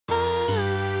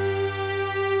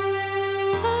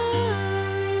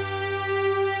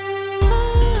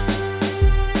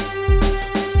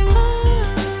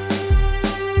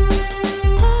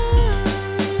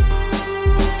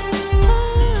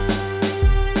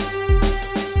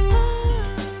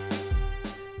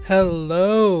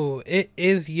Hello, it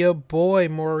is your boy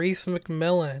Maurice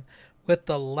McMillan with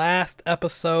the last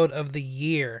episode of the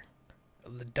year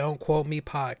of the Don't Quote Me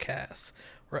podcast.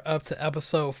 We're up to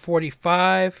episode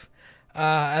 45.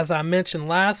 As I mentioned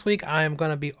last week, I am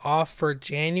going to be off for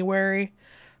January.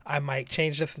 I might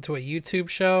change this into a YouTube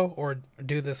show or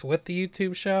do this with the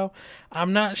YouTube show.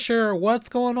 I'm not sure what's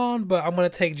going on, but I'm going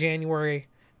to take January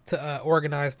to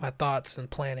organize my thoughts and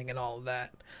planning and all of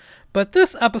that. But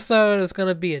this episode is going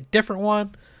to be a different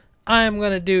one. I am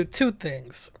going to do two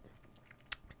things.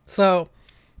 So,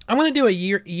 I'm going to do a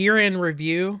year-end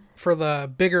review for the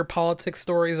bigger politics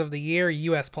stories of the year,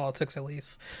 U.S. politics at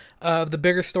least, of the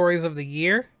bigger stories of the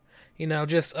year. You know,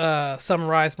 just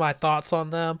summarize my thoughts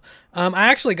on them. I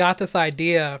actually got this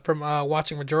idea from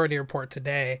watching Majority Report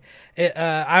today.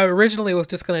 I originally was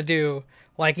just going to do,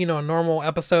 a normal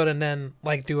episode and then,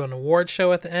 do an award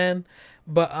show at the end.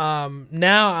 But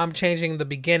now I'm changing the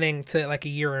beginning to a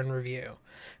year-end review.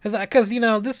 Because,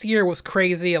 this year was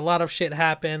crazy. A lot of shit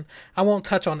happened. I won't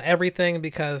touch on everything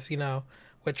because,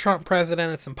 with Trump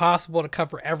president, it's impossible to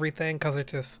cover everything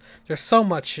because there's so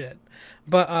much shit.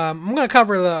 But I'm going to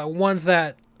cover the ones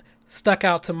that stuck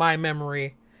out to my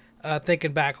memory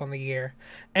thinking back on the year.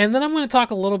 And then I'm going to talk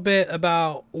a little bit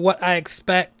about what I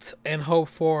expect and hope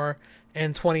for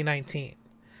in 2019.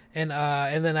 And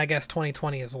then I guess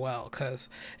 2020 as well, because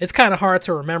it's kind of hard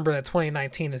to remember that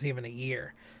 2019 is even a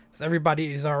year. So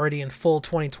everybody is already in full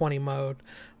 2020 mode.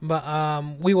 But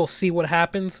we will see what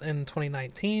happens in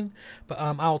 2019. But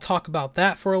I'll talk about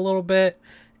that for a little bit.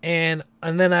 And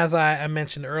then as I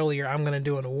mentioned earlier, I'm going to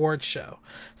do an award show.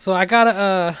 So I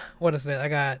got what is it? I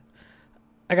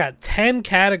got 10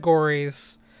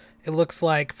 categories, it looks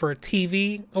like, for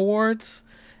TV awards.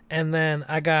 And then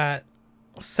I got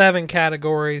 7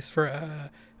 categories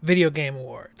for video game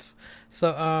awards.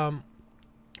 So I'm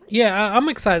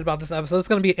excited about this episode. It's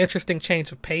going to be an interesting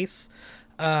change of pace.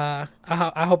 I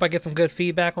hope I get some good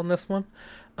feedback on this one.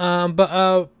 But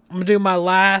I'm gonna do my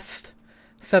last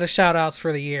set of shout outs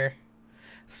for the year.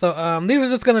 So these are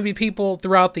just going to be people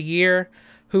throughout the year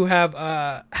who have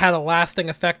had a lasting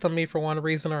effect on me for one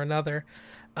reason or another.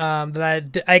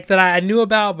 That I knew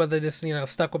about, but they just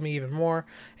stuck with me even more,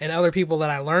 and other people that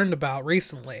I learned about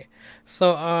recently.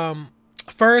 So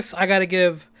first I got to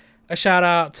give a shout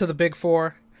out to the Big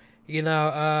Four,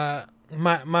 my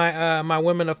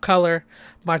women of color,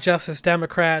 my Justice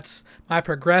Democrats, my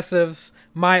progressives,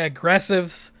 my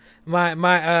aggressives, my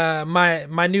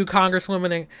new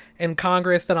congresswomen in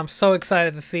Congress that I'm so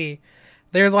excited to see.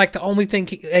 They're the only thing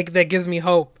that gives me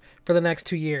hope for the next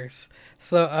 2 years.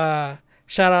 So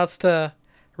shout outs to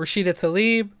Rashida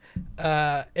Tlaib,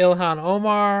 Ilhan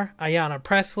Omar, Ayanna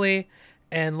Pressley,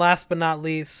 and last but not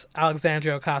least,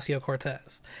 Alexandria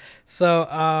Ocasio-Cortez.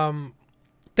 So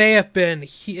they have been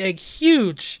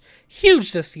huge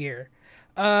this year.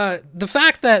 The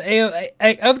fact that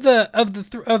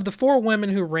of the 4 women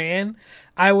who ran,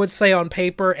 I would say on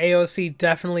paper AOC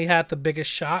definitely had the biggest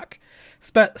shock,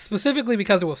 specifically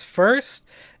because it was first,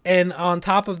 and on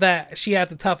top of that, she had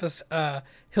the toughest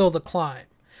hill to climb.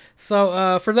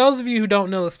 So for those of you who don't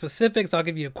know the specifics, I'll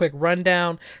give you a quick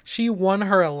rundown. She won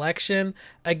her election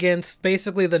against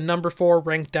basically the number 4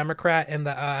 ranked Democrat in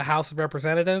the House of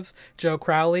Representatives, Joe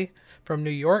Crowley from New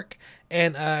York,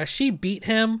 and she beat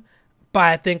him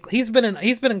by, I think he's been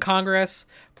in Congress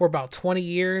for about 20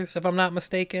 years, if I'm not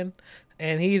mistaken,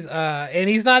 and he's not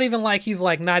even he's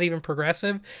not even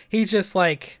progressive. He's just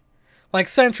like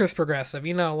centrist progressive,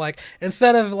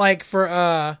 instead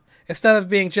of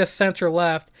being just center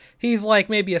left, he's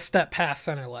maybe a step past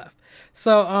center left.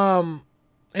 So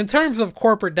in terms of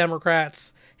corporate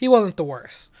Democrats, he wasn't the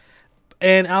worst,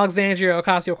 and Alexandria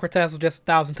Ocasio-Cortez was just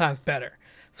 1,000 times better.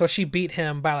 So she beat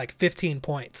him by 15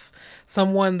 points.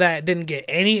 Someone that didn't get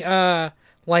any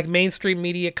mainstream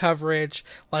media coverage.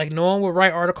 No one would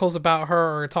write articles about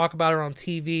her or talk about her on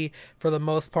TV for the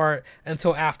most part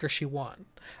until after she won.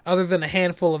 Other than a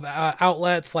handful of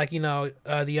outlets the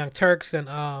Young Turks and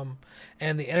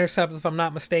the Intercept, if I'm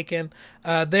not mistaken,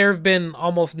 there have been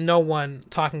almost no one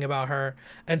talking about her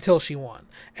until she won,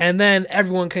 and then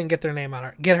everyone couldn't get her name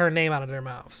out of their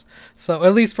mouths. So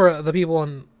at least for the people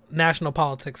in national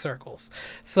politics circles.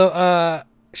 So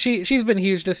she's been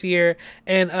huge this year,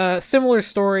 and similar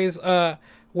stories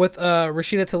with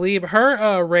Rashida Tlaib.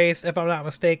 Her race, if I'm not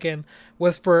mistaken,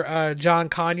 was for John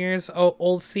Conyers'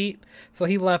 old seat. So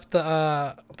he left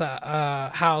the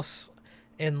House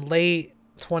in late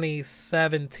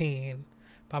 2017,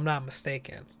 if I'm not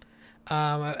mistaken.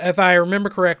 If I remember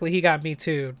correctly, he got Me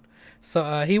Too'd.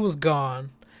 So he was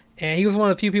gone. and he was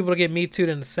one of the few people to get Me Too'd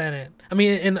in the Senate. I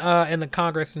mean, in the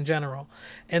Congress in general.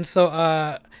 And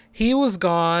so he was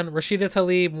gone. Rashida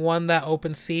Tlaib won that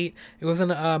open seat. It was in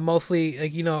mostly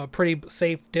a pretty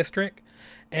safe district,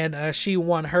 and she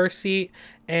won her seat.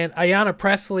 And Ayanna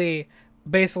Pressley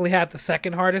basically had the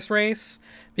second hardest race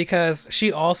because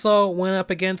she also went up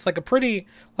against like a pretty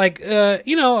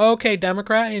okay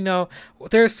Democrat.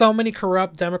 There's so many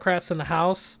corrupt Democrats in the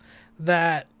House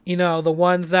that the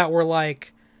ones that were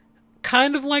like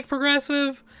kind of like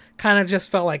progressive kind of just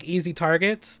felt like easy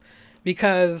targets,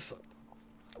 because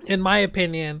in my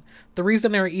opinion the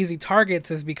reason they're easy targets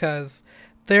is because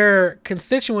their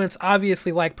constituents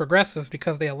obviously like progressives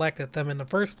because they elected them in the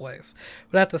first place.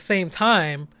 But at the same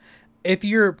time, if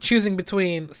you're choosing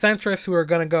between centrists who are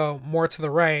going to go more to the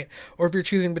right, or if you're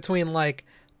choosing between like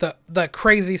the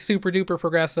crazy super duper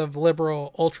progressive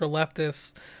liberal ultra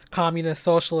leftist communist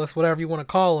socialist whatever you want to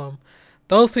call them,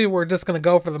 those people were just going to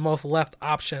go for the most left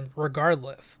option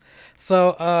regardless.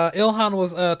 So Ilhan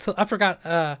was I forgot,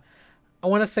 I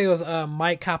want to say it was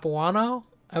Mike Capuano,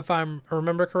 if I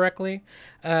remember correctly.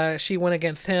 She went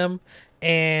against him.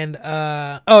 And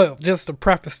just to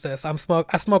preface this, I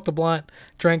smoked a blunt,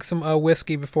 drank some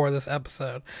whiskey before this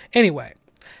episode. Anyway,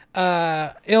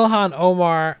 Ilhan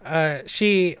Omar,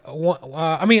 Ayanna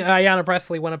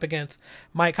Pressley went up against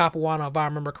Mike Capuano, if I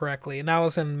remember correctly, and that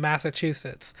was in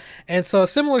Massachusetts. And so a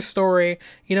similar story,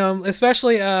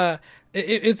 especially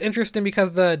it's interesting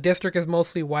because the district is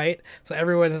mostly white, so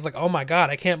everyone is like, oh my god,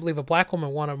 I can't believe a black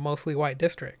woman won a mostly white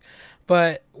district.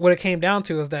 But what it came down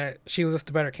to is that she was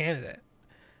just a better candidate.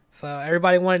 So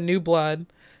everybody wanted new blood.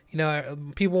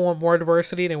 People want more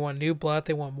diversity. They want new blood.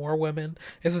 They want more women.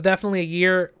 This is definitely a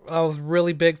year that was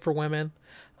really big for women.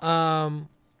 So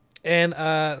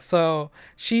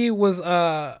she was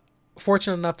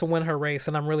fortunate enough to win her race,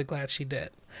 and I'm really glad she did.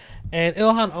 And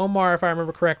Ilhan Omar, if I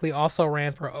remember correctly, also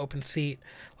ran for an open seat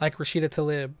like Rashida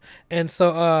Tlaib. And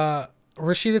so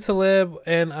Rashida Tlaib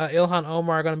and Ilhan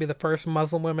Omar are going to be the first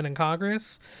Muslim women in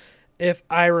Congress. If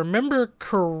I remember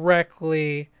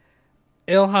correctly,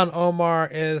 Ilhan Omar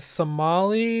is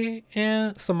Somalian,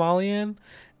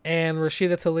 and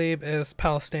Rashida Tlaib is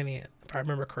Palestinian, if I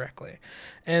remember correctly.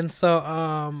 And so,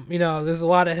 there's a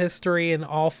lot of history in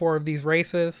all four of these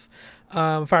races.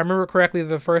 If I remember correctly,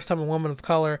 the first time a woman of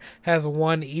color has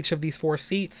won each of these 4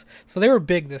 seats. So they were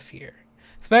big this year,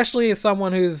 especially as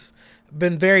someone who's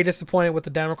been very disappointed with the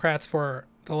Democrats for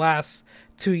the last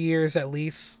 2 years at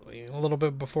least, a little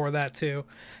bit before that too.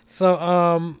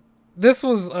 So this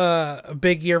was a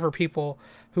big year for people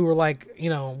who were like,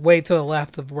 way to the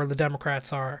left of where the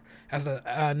Democrats are as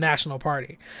a national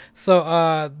party.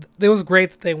 So it was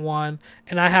great that they won,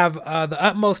 and I have the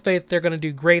utmost faith they're going to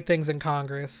do great things in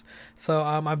Congress. So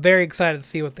I'm very excited to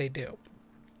see what they do.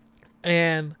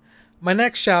 And my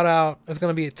next shout out is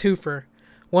going to be a twofer.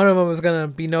 One of them is going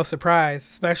to be no surprise,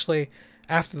 especially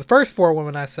after the first 4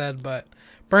 women I said, but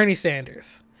Bernie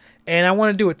Sanders. And I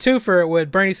want to do a twofer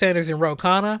with Bernie Sanders and Ro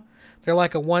Khanna. They're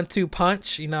like a 1-2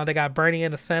 punch. They got Bernie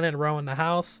in the Senate and Ro in the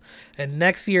House. And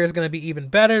next year is going to be even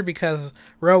better because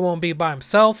Ro won't be by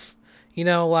himself.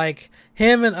 Like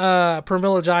him and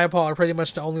Pramila Jayapal are pretty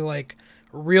much the only like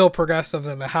real progressives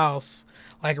in the House.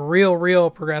 Like real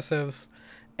progressives.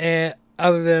 And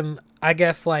other than, I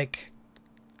guess, like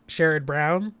Sherrod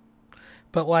Brown.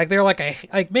 But like they're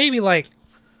like maybe like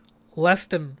less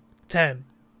than 10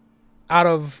 out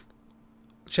of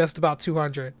just about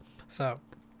 200. So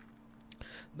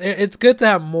it's good to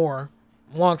have more,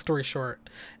 long story short.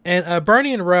 And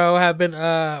Bernie and Ro have been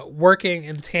working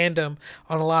in tandem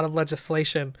on a lot of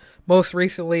legislation. Most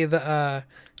recently, the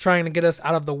trying to get us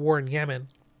out of the war in Yemen.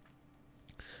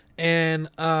 And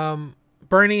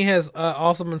Bernie has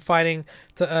also been fighting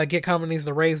to get companies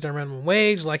to raise their minimum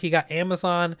wage. Like he got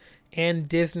Amazon and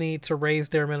Disney to raise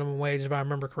their minimum wage, if I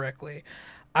remember correctly.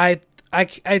 I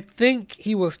think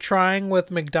he was trying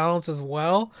with McDonald's as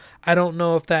well. I don't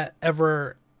know if that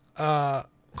ever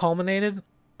culminated.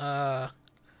 But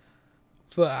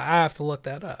I have to look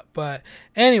that up. But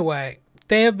anyway,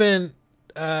 they have been,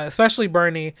 especially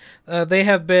Bernie, they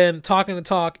have been talking the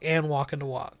talk and walking the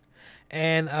walk.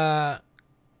 And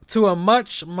to a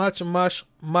much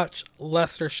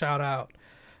lesser shout out,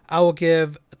 I will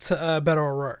give to Beto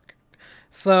O'Rourke.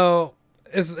 So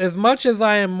as much as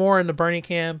I am more in the Bernie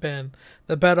camp and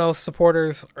the Beto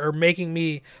supporters are making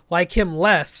me like him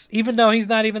less, even though he's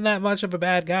not even that much of a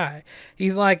bad guy.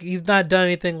 He's not done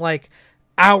anything like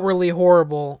outwardly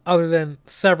horrible other than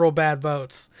several bad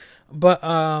votes. But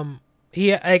I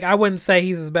wouldn't say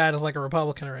he's as bad as like a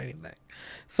Republican or anything.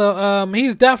 So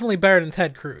he's definitely better than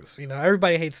Ted Cruz.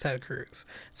 Everybody hates Ted Cruz.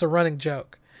 It's a running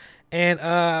joke. And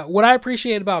what I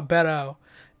appreciate about Beto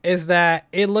is that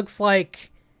it looks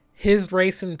like his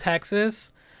race in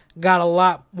Texas got a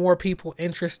lot more people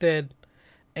interested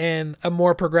in a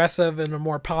more progressive and a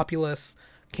more populist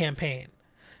campaign.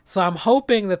 So I'm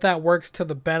hoping that that works to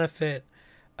the benefit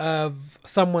of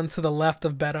someone to the left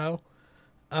of Beto,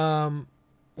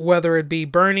 whether it be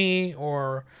Bernie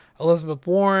or Elizabeth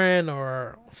Warren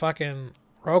or fucking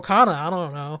Ro Khanna, I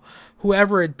don't know,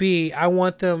 whoever it be. I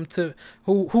want them to,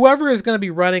 whoever is going to be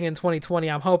running in 2020,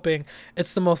 I'm hoping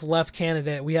it's the most left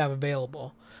candidate we have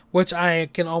available, which I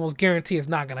can almost guarantee is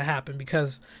not going to happen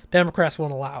because Democrats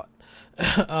won't allow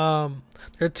it.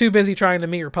 They're too busy trying to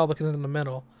meet Republicans in the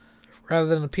middle rather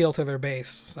than appeal to their base.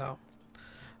 So,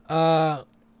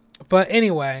 but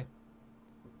anyway,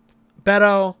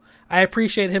 Beto, I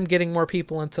appreciate him getting more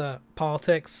people into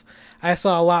politics. I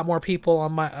saw a lot more people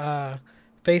on my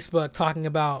Facebook talking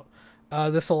about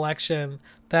this election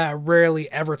that rarely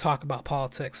ever talk about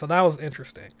politics. So that was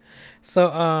interesting.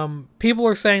 So people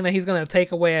are saying that he's going to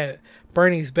take away at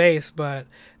Bernie's base, but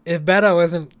if Beto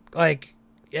isn't like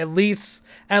at least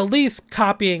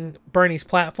copying Bernie's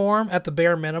platform at the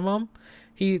bare minimum,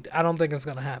 I don't think it's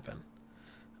going to happen.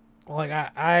 Like,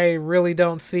 I really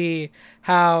don't see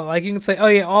how, like, you can say, oh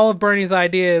yeah, all of Bernie's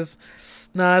ideas,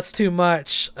 no, that's too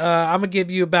much. I'm going to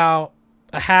give you about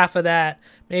a half of that,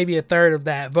 maybe a third of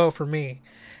that, vote for me.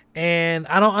 And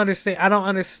I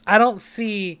don't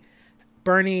see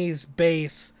Bernie's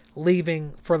base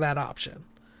leaving for that option.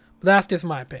 That's just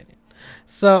my opinion.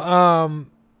 So,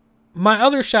 my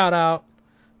other shout out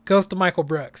goes to Michael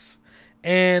Brooks.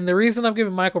 And the reason I'm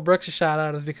giving Michael Brooks a shout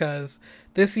out is because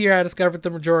this year I discovered The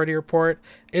Majority Report.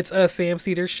 It's a Sam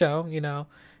Cedars show, you know.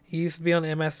 He used to be on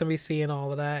MSNBC and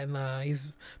all of that, and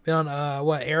he's been on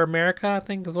Air America, I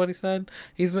think is what he said.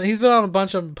 He's been on a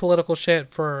bunch of political shit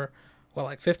for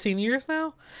like 15 years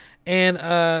now.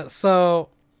 And so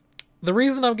the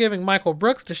reason I'm giving Michael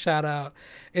Brooks the shout out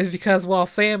is because while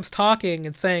Sam's talking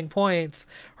and saying points,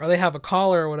 or they have a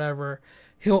caller or whatever,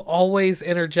 he'll always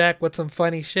interject with some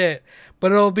funny shit,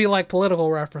 but it'll be like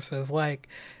political references. Like,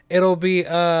 it'll be, his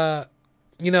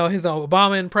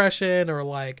Obama impression, or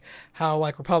like how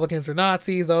like Republicans are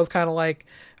Nazis, those kind of like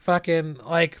fucking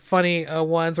like funny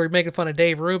ones where he's making fun of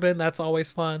Dave Rubin. That's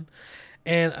always fun.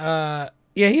 And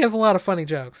yeah, he has a lot of funny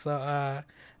jokes. So,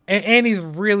 and he's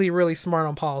really, really smart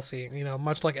on policy,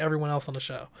 much like everyone else on the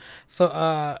show.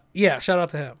 So, yeah, shout out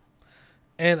to him.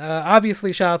 And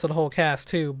obviously shout out to the whole cast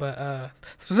too, but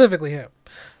specifically him.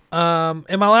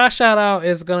 And my last shout out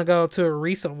is going to go to a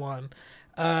recent one,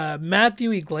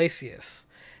 Matthew Iglesias.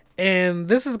 And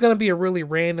this is going to be a really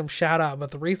random shout out, but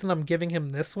the reason I'm giving him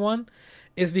this one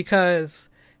is because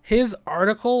his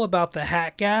article about the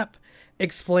hat gap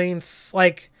explains,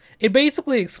 like, it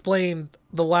basically explained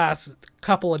the last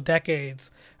couple of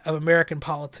decades of American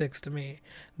politics to me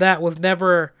that was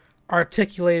never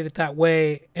articulated that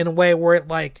way, in a way where it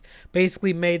like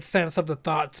basically made sense of the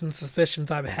thoughts and suspicions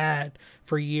I've had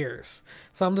for years.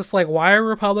 So I'm just like, why are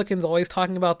Republicans always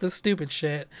talking about this stupid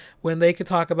shit when they could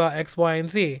talk about X, Y, and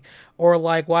Z? Or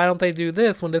like, why don't they do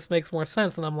this when this makes more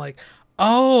sense? And I'm like,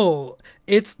 oh,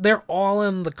 they're all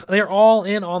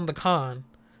in on the con.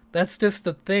 That's just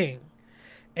the thing.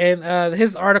 And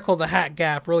his article, The Hat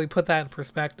Gap, really put that in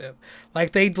perspective.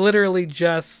 Like, they literally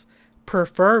just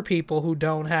prefer people who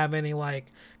don't have any like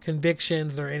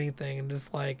convictions or anything, and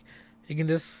just like, you can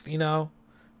just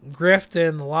grift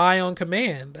and lie on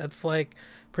command. That's like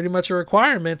pretty much a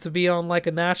requirement to be on like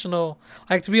a national,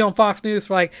 like to be on Fox News.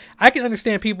 For like, I can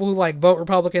understand people who like vote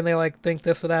Republican, they like think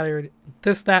this or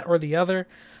that or the other,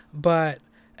 but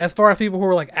as far as people who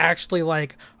are like actually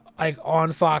like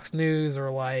on Fox News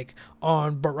or like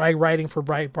on writing for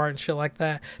Breitbart and shit like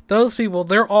that, those people,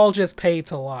 they're all just paid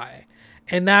to lie.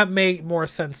 And that made more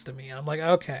sense to me. I'm like,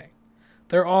 okay,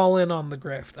 they're all in on the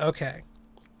grift. Okay.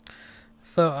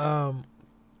 So,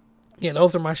 yeah,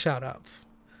 those are my shout outs.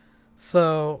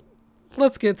 So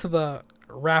let's get to the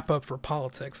wrap up for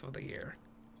politics of the year.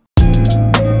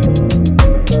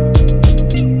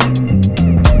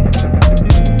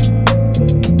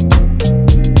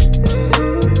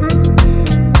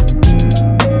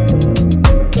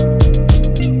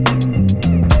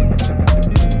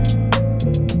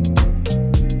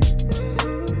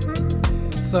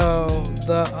 So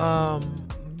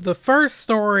the first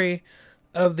story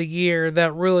of the year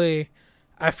that really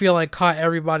I feel like caught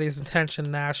everybody's attention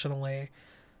nationally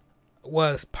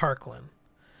was Parkland.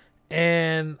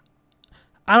 And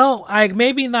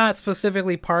maybe not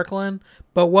specifically Parkland,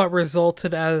 but what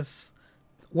resulted as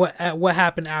what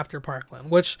happened after Parkland,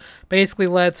 which basically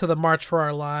led to the March for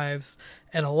Our Lives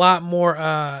and a lot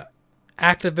more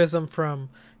activism from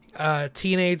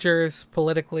teenagers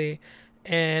politically,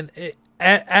 and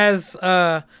as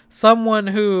someone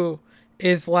who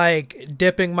is like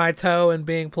dipping my toe and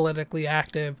being politically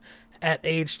active at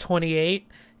age 28,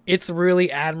 it's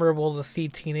really admirable to see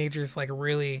teenagers like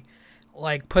really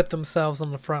like put themselves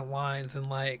on the front lines and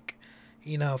like,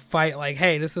 you know, fight like,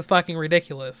 hey, this is fucking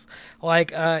ridiculous.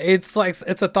 Like it's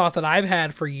a thought that I've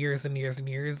had for years and years and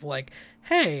years, like,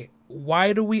 hey,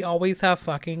 why do we always have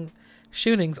fucking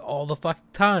shootings all the fucking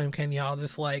time? Can y'all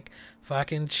just like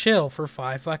fucking chill for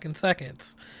 5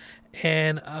 seconds?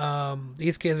 And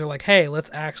these kids are like, hey, let's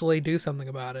actually do something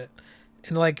about it,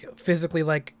 and like physically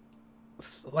like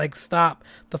stop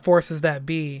the forces that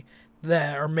be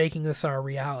that are making this our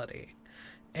reality.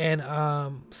 And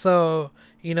so,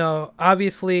 you know,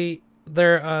 obviously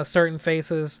there are certain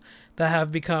faces that have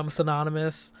become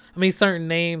synonymous. I mean, certain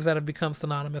names that have become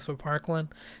synonymous with Parkland,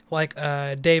 like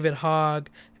David Hogg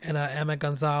and Emma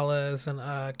Gonzalez and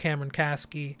Cameron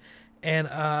Kasky, and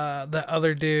the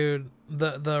other dude,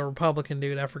 the Republican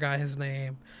dude, I forgot his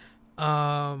name,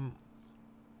 Kyle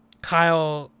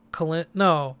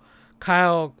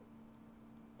Kyle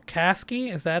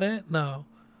Kasky, is that it? No,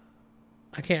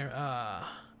 I can't.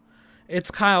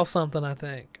 It's Kyle something, I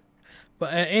think.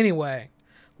 But anyway,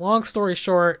 long story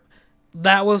short,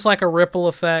 that was like a ripple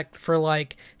effect for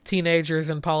like teenagers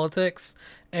in politics,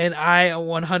 and I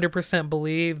 100%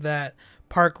 believe that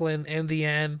Parkland in the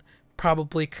end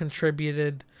probably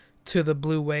contributed to the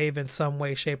blue wave in some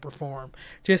way, shape, or form,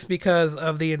 just because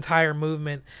of the entire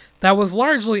movement that was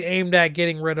largely aimed at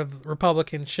getting rid of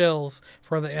Republican shills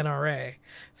for the NRA.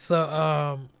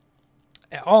 So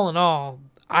all in all,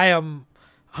 I am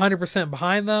 100%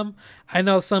 behind them. I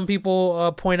know some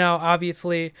people point out,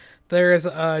 obviously, there is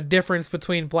a difference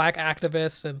between black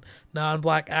activists and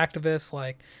non-black activists.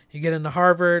 Like, you get into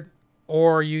Harvard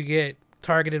or you get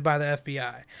targeted by the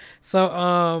FBI.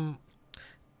 So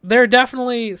there are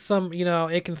definitely some, you know,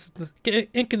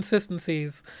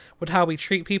 inconsistencies with how we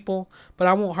treat people, but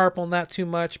I won't harp on that too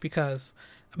much because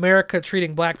America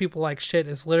treating black people like shit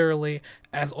is literally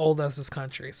as old as this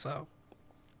country. So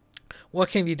what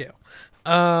can you do?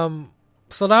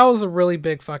 So that was a really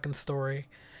big fucking story.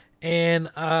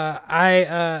 And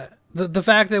the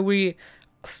fact that we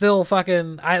still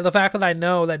the fact that I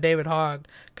know that David Hogg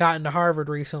got into Harvard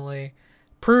recently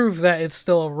proves that it's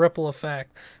still a ripple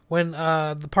effect. When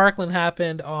the Parkland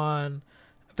happened on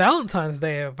Valentine's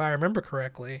Day, if I remember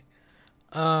correctly,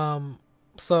 so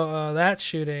that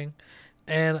shooting,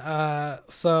 and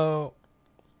so,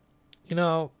 you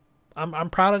know,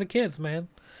 I'm proud of the kids, man.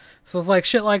 So it's like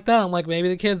shit like that. I'm like, maybe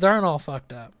the kids aren't all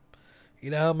fucked up.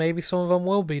 You know, maybe some of them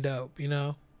will be dope. You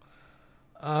know,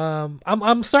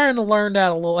 I'm starting to learn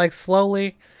that a little, like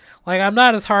slowly. Like, I'm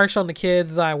not as harsh on the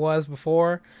kids as I was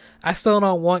before. I still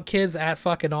don't want kids at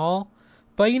fucking all.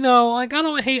 But, you know, like, I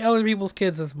don't hate other people's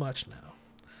kids as much now.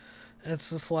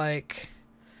 It's just like,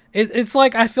 it's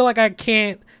like I feel like I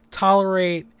can't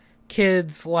tolerate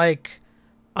kids, like,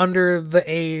 under the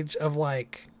age of,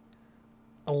 like,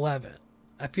 11.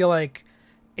 I feel like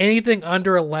anything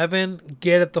under 11,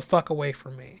 get it the fuck away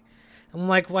from me. And,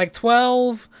 like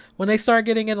 12, when they start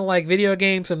getting into, like, video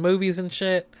games and movies and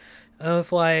shit, and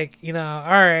it's like, you know,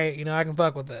 alright, you know, I can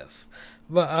fuck with this.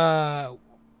 But,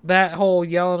 that whole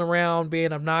yelling around,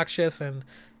 being obnoxious and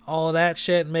all of that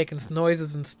shit, and making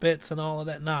noises and spits and all of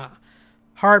that, nah.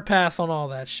 Hard pass on all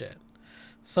that shit.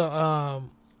 So,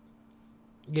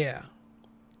 yeah.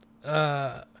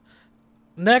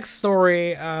 Next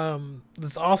story,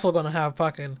 that's also gonna have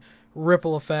fucking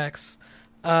ripple effects,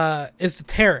 is the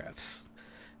tariffs.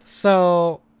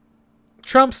 So,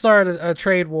 Trump started a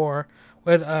trade war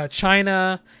with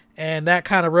China, and that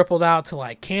kind of rippled out to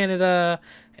like Canada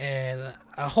and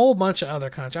a whole bunch of other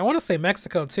countries. I want to say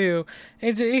Mexico too.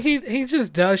 And he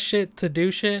just does shit to do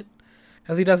shit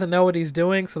because he doesn't know what he's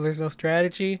doing, so there's no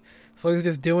strategy. So he's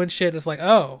just doing shit. It's like,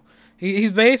 oh, he's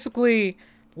basically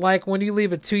like when you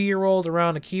leave a 2-year-old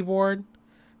around a keyboard.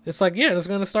 It's like, yeah, they're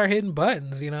going to start hitting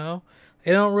buttons, you know?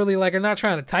 They don't really, like, they're not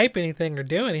trying to type anything or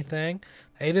do anything.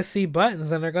 They just see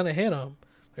buttons and they're going to hit them.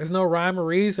 There's no rhyme or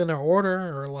reason or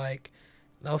order or, like,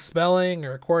 no spelling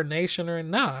or coordination or,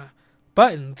 nah.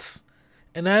 Buttons.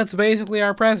 And that's basically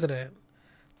our president.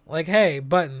 Like, hey,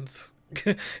 buttons.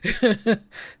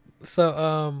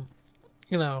 So,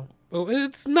 you know,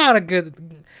 it's not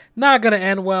gonna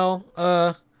end well.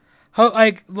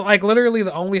 Like literally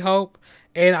the only hope,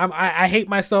 and I hate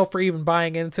myself for even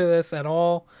buying into this at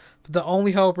all. But the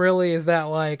only hope really is that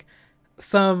like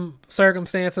some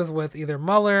circumstances with either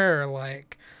Mueller or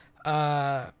like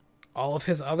all of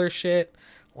his other shit,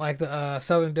 like the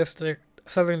Southern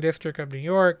Southern District of New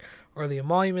York or the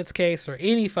emoluments case or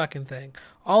any fucking thing.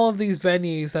 All of these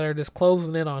venues that are just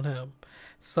closing in on him.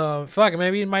 So, fuck,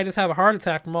 maybe he might just have a heart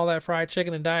attack from all that fried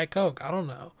chicken and Diet Coke. I don't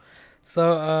know.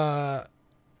 So,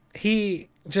 he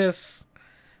just,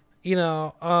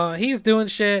 he's doing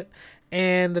shit.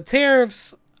 And the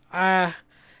tariffs,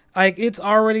 it's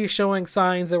already showing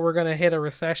signs that we're going to hit a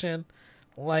recession.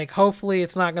 Like, hopefully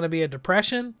it's not going to be a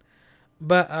depression.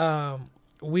 But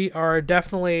we are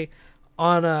definitely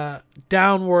on a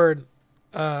downward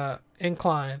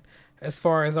incline as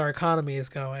far as our economy is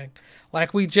going.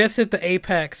 Like, we just hit the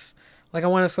apex. Like, I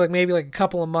want to say maybe a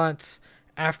couple of months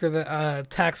after the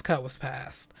tax cut was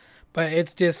passed. But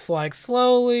it's just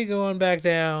slowly going back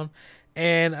down.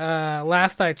 And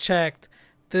last I checked,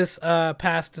 this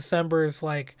past December's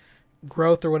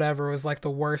growth or whatever was the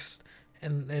worst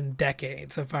in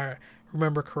decades, if I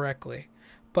remember correctly.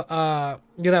 But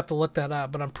you'd have to look that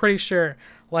up. But I'm pretty sure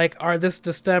this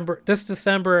December,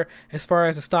 as far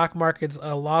as the stock market's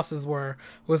losses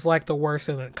was the worst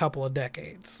in a couple of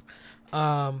decades.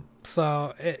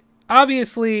 So it,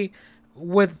 obviously,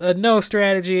 with no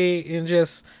strategy and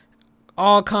just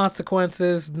all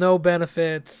consequences, no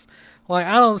benefits.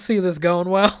 I don't see this going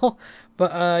well.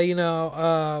 But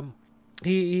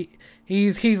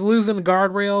he's losing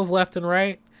guardrails left and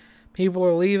right. People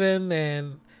are leaving,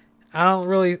 and I don't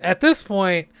really, at this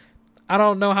point, I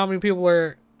don't know how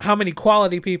many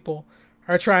quality people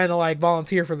are trying to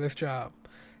volunteer for this job.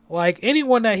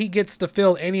 Anyone that he gets to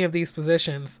fill any of these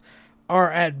positions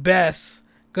are at best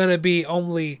gonna be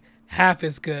only half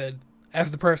as good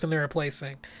as the person they're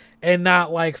replacing, and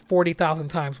not 40,000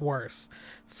 times worse.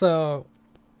 So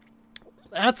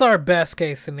that's our best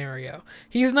case scenario.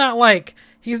 He's not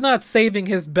saving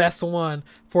his best one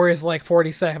for his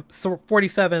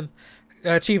 47th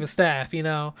chief of staff,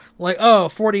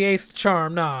 48th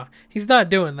charm. Nah, he's not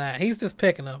doing that. He's just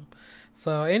picking them.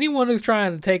 So anyone who's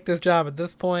trying to take this job at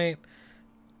this point,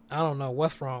 I don't know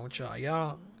what's wrong with y'all.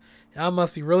 Y'all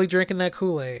must be really drinking that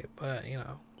Kool-Aid. But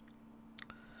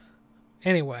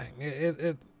anyway,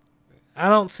 I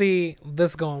don't see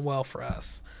this going well for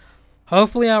us.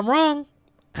 Hopefully I'm wrong.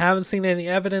 I haven't seen any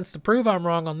evidence to prove I'm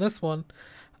wrong on this one.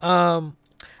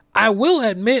 I will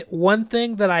admit one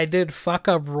thing that I did fuck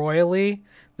up royally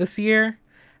this year.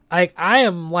 I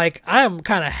am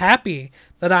kind of happy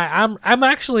that I'm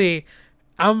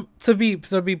to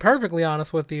be perfectly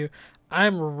honest with you,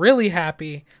 I'm really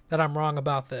happy that I'm wrong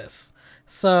about this.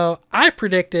 So I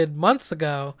predicted months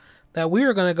ago that we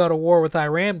were going to go to war with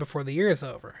Iran before the year is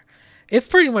over. It's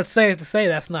pretty much safe to say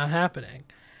that's not happening.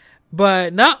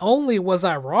 But not only was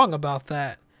I wrong about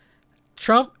that,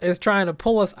 Trump is trying to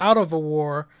pull us out of a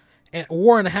war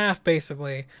and a half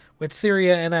basically with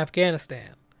Syria and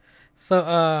Afghanistan.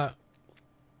 So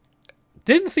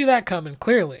didn't see that coming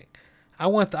clearly. I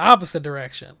went the opposite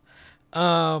direction.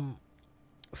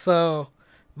 So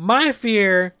my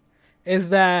fear is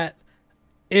that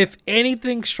if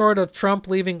anything short of Trump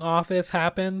leaving office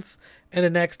happens in the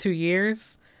next 2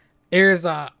 years, there's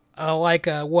a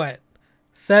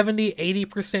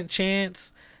 70-80%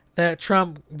 chance that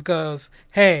Trump goes,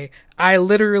 hey, I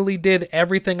literally did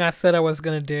everything I said I was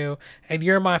going to do, and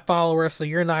you're my follower, so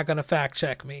you're not going to fact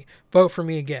check me. Vote for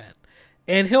me again.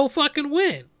 And he'll fucking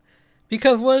win.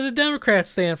 Because what do the Democrats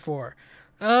stand for?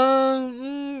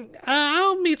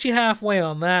 I'll meet you halfway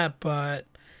on that, but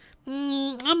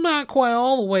I'm not quite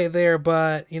all the way there,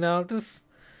 but, this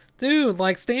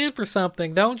dude, stand for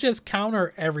something. Don't just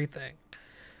counter everything.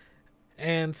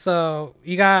 And so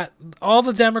you got all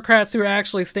the Democrats who are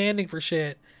actually standing for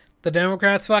shit. The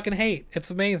Democrats fucking hate. It's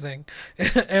amazing.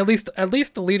 at least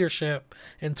the leadership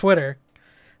in Twitter.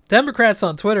 Democrats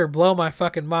on Twitter blow my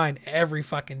fucking mind every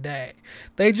fucking day.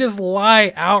 They just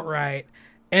lie outright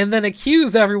and then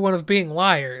accuse everyone of being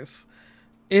liars.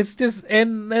 It's just,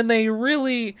 and then they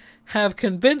really have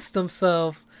convinced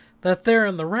themselves that they're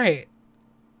in the right.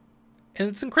 And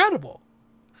it's incredible.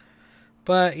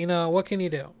 But, what can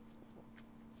you do?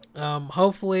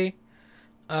 Hopefully,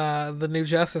 the new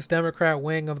Justice Democrat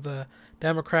wing of the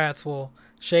Democrats will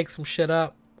shake some shit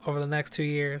up over the next 2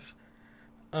 years.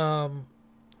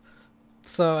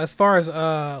 So as far as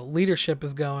leadership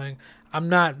is going, I'm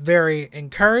not very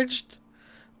encouraged,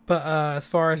 but as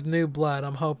far as new blood,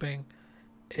 I'm hoping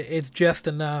it's just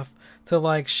enough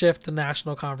to shift the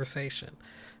national conversation.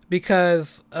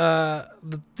 Because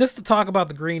just to talk about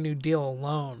the Green New Deal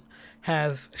alone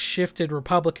has shifted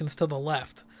Republicans to the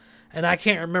left. And I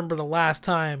can't remember the last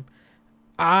time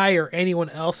I or anyone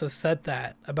else has said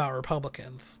that about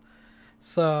Republicans.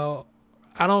 So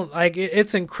I don't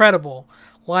it's incredible.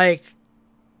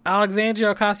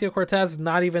 Alexandria Ocasio-Cortez is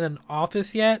not even in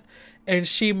office yet, and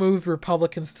she moved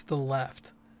Republicans to the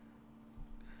left.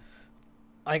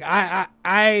 Like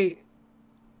I'm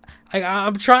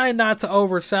trying not to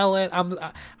oversell it.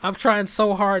 I'm trying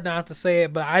so hard not to say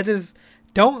it, but I just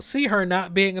don't see her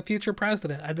not being a future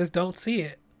president. I just don't see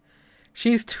it.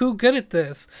 She's too good at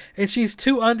this, and she's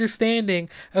too understanding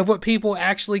of what people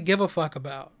actually give a fuck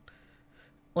about.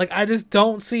 Like, I just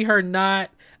don't see her not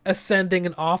ascending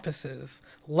in offices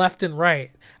left and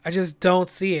right. I just don't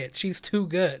see it. She's too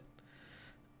good.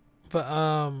 But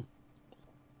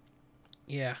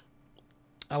yeah,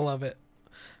 I love it.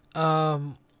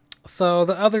 So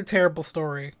the other terrible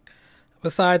story,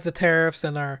 besides the tariffs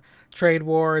and our trade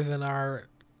wars and our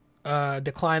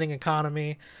declining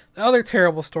economy, the other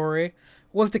terrible story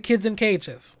was the kids in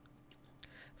cages.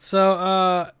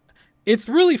 So it's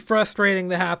really frustrating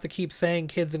to have to keep saying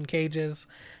kids in cages,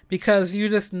 because you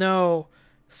just know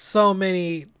so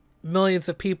many millions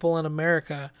of people in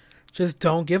America just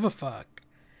don't give a fuck.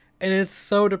 And it's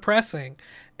so depressing.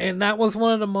 And that was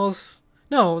one of the most,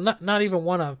 no, not even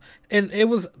one of, and it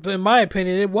was, in my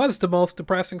opinion, it was the most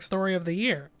depressing story of the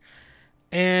year.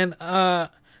 And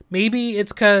maybe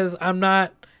it's because I'm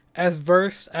not as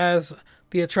versed as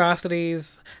the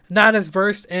atrocities, not as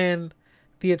versed in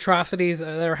the atrocities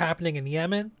that are happening in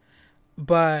Yemen,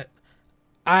 but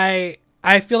I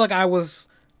feel like I was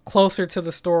closer to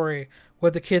the story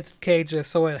with the kids in cages,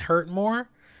 so it hurt more.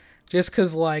 Just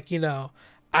because, like, you know,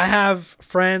 I have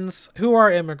friends who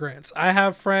are immigrants. I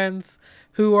have friends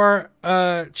who are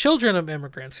children of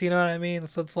immigrants. You know what I mean?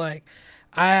 So it's like,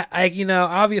 I you know,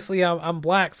 obviously I'm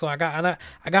black, so I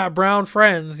got brown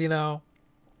friends. You know,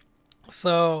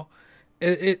 so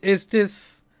it's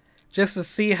just to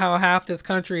see how half this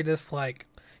country just like,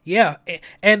 yeah,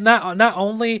 and not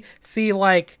only see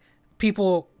like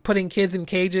people putting kids in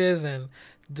cages and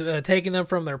taking them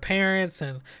from their parents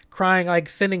and crying, like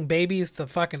sending babies to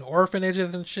fucking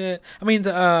orphanages and shit. I mean,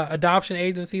 the adoption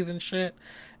agencies and shit,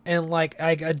 and like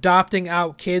adopting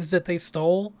out kids that they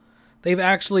stole. They've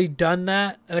actually done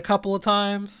that a couple of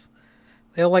times.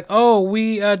 They're like, oh,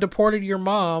 we deported your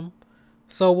mom,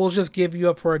 so we'll just give you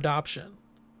up for adoption.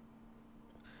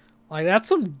 Like, that's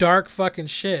some dark fucking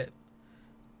shit.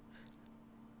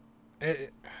 I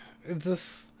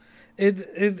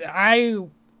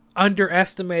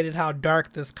underestimated how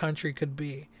dark this country could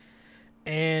be.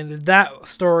 And that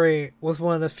story was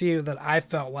one of the few that I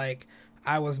felt like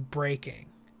I was breaking.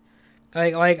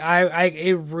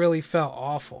 It really felt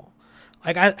awful.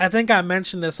 Like, I think I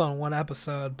mentioned this on one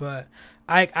episode, but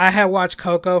I had watched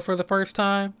Coco for the first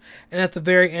time, and at the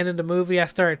very end of the movie, I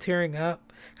started tearing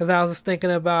up, because I was just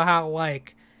thinking about how,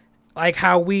 like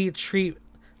how we treat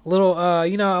little,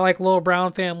 you know, like little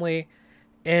brown family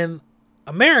in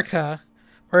America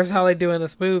versus how they do in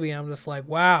this movie. I'm just like,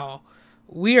 wow,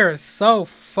 we are so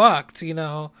fucked, you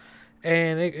know,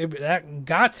 and that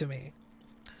got to me.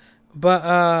 But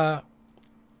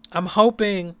I'm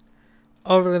hoping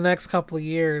over the next couple of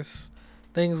years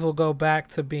things will go back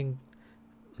to being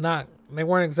they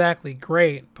weren't exactly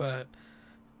great, but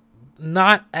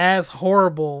not as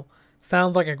horrible.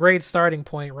 Sounds like a great starting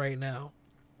point right now.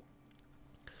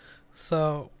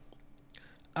 So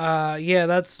yeah,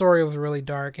 that story was really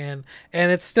dark, and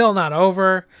it's still not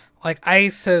over. Like,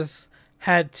 ICE has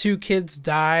had 2 kids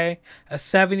die, a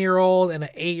 7-year-old and an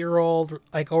 8-year-old,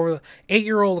 like over the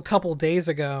 8-year-old a couple days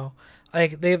ago.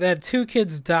 Like, they've had 2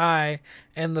 kids die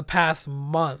in the past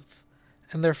month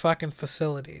in their fucking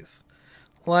facilities.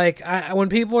 Like, when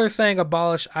people are saying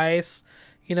abolish ICE,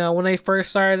 you know, when they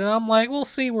first started, I'm like, we'll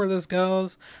see where this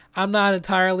goes. I'm not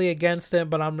entirely against it,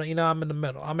 but I'm in the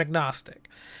middle. I'm agnostic.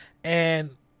 And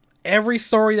every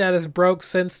story that has broke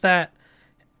since that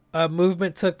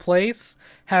movement took place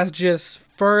has just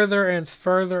further and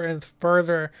further and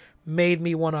further made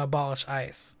me want to abolish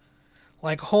ICE.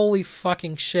 Like, holy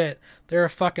fucking shit, they're a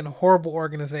fucking horrible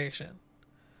organization.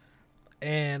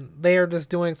 And they are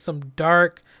just doing some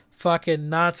dark fucking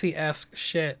Nazi-esque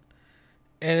shit.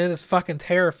 And it is fucking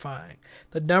terrifying.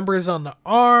 The numbers on the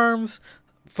arms,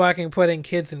 fucking putting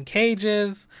kids in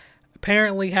cages,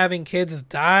 apparently having kids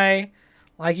die.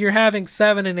 Like, you're having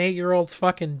 7 and 8-year-olds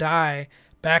fucking die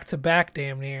back to back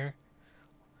damn near.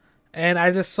 And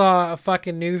I just saw a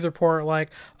fucking news report like,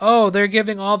 oh, they're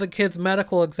giving all the kids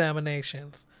medical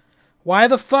examinations. Why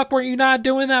the fuck were you not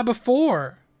doing that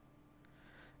before?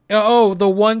 Oh, the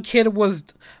one kid was,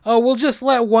 oh, we'll just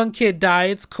let one kid die.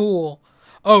 It's cool.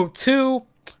 Oh, 2,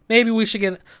 maybe we should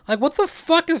get, like, what the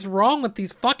fuck is wrong with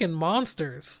these fucking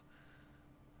monsters?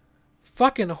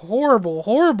 Fucking horrible,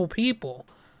 horrible people.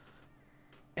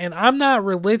 And I'm not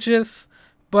religious,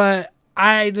 but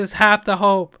I just have to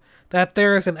hope that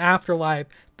there is an afterlife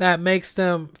that makes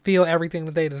them feel everything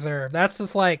that they deserve. That's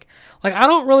just like I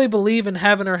don't really believe in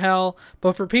heaven or hell,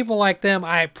 but for people like them,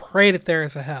 I pray that there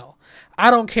is a hell.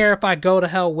 I don't care if I go to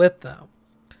hell with them.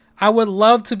 I would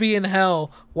love to be in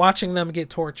hell watching them get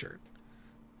tortured.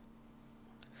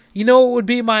 You know what would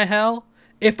be my hell?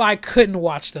 If I couldn't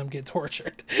watch them get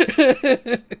tortured.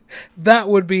 That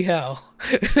would be hell.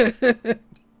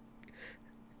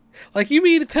 Like, you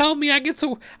mean to tell me I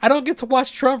don't get to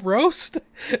watch Trump roast?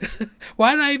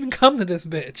 Why did I even come to this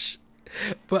bitch?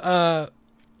 But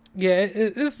yeah,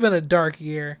 it's been a dark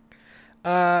year.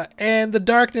 And the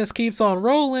darkness keeps on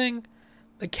rolling.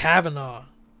 The Kavanaugh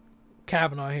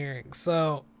hearing.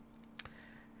 So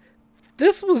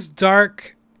this was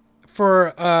dark for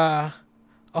a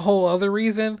whole other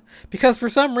reason, because for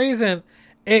some reason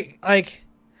it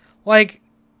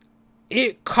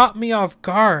it caught me off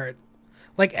guard.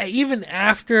 Like, even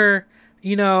after,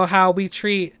 you know, how we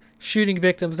treat shooting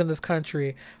victims in this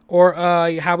country, or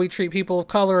how we treat people of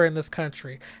color in this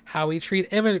country, how we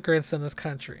treat immigrants in this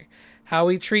country, how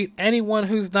we treat anyone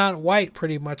who's not white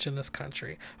pretty much in this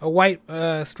country, a white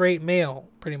straight male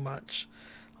pretty much.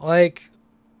 Like,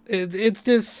 it's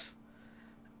just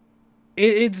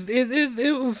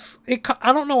it was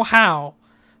I don't know how,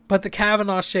 but the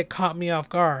Kavanaugh shit caught me off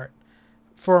guard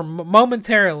for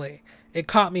momentarily. It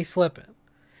caught me slipping.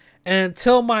 And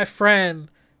until my friend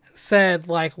said,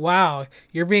 like, wow,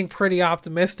 you're being pretty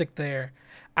optimistic there,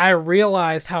 I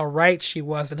realized how right she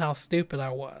was and how stupid I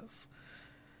was.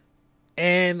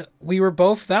 And we were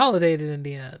both validated in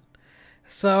the end.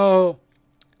 So,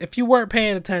 if you weren't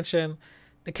paying attention,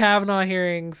 the Kavanaugh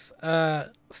hearings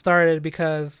started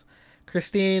because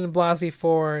Christine Blasey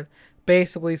Ford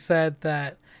basically said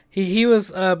that he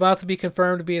was about to be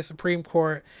confirmed to be a Supreme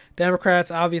Court.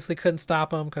 Democrats obviously couldn't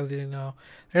stop him because, you know,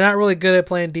 they're not really good at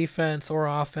playing defense or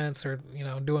offense or, you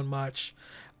know, doing much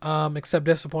except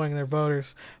disappointing their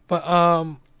voters. But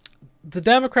the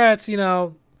Democrats, you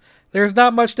know, there's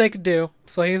not much they could do.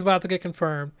 So he's about to get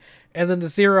confirmed. And then the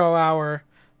 0 hour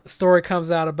story comes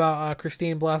out about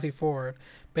Christine Blasey Ford.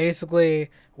 Basically,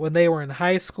 when they were in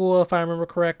high school, if I remember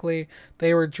correctly,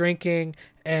 they were drinking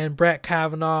and Brett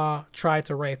Kavanaugh tried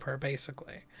to rape her,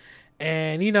 basically.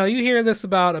 And, you know, you hear this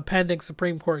about a pending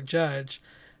Supreme Court judge.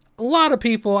 A lot of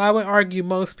people, I would argue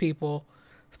most people,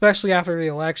 especially after the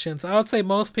elections, I would say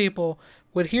most people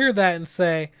would hear that and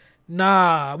say,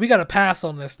 nah, we got to pass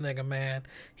on this nigga, man.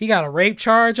 He got a rape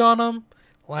charge on him.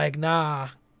 Like, nah,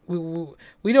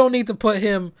 we don't need to put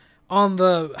him on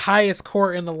the highest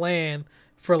court in the land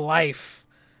for life.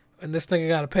 And this nigga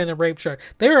got a pending rape charge.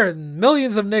 There are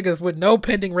millions of niggas with no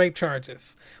pending rape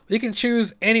charges. You can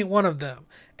choose any one of them,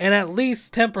 and at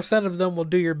least 10% of them will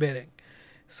do your bidding.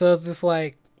 So it's just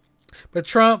like, but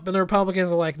Trump and the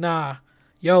Republicans are like, nah,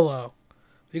 YOLO.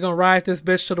 We're going to ride this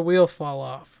bitch till the wheels fall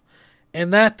off.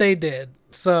 And that they did.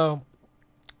 So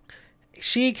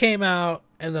she came out,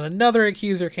 and then another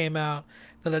accuser came out,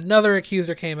 then another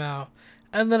accuser came out,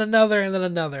 and then another, and then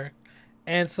another.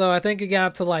 And so I think it got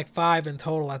up to like 5 in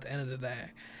total at the end of the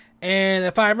day. And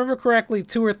if I remember correctly,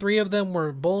 2 or 3 of them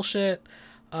were bullshit.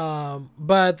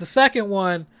 But the second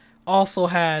one also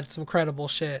had some credible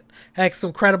shit, had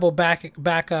some credible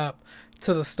backup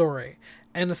to the story.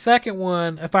 And the second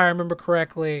one, if I remember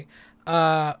correctly, they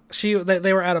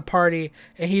were at a party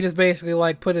and he just basically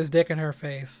like put his dick in her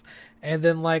face. And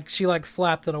then like she like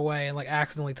slapped it away and like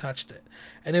accidentally touched it.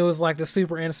 And it was like the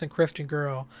super innocent Christian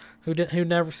girl who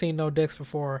never seen no dicks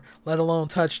before, let alone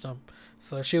touched them.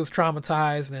 So she was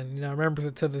traumatized and, you know, remembers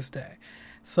it to this day.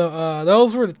 So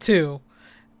those were the 2.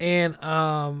 And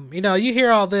you know, you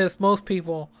hear all this, most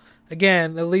people,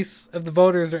 again, at least if the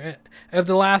voters are, if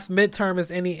the last midterm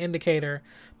is any indicator,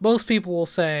 most people will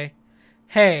say,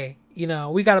 hey, you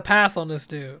know, we got to pass on this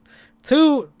dude.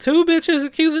 Two bitches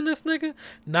accusing this nigga?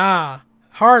 Nah,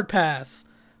 hard pass.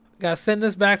 Gotta send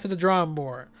this back to the drawing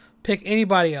board. Pick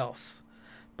anybody else.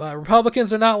 But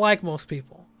Republicans are not like most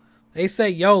people. They say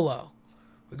YOLO.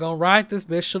 We're gonna ride this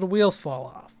bitch till the wheels fall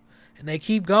off. And they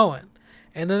keep going.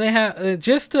 And then they have,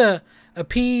 just to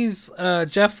appease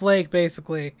Jeff Flake,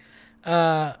 basically.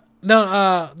 Before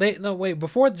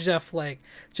Jeff Flake,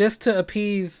 just to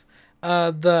appease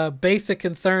the basic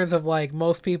concerns of like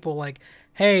most people, like,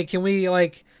 hey, can we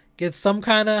like get some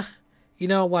kind of, you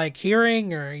know, like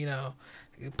hearing or, you know,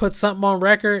 put something on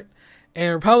record?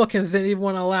 And Republicans didn't even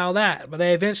want to allow that, but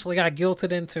they eventually got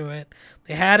guilted into it.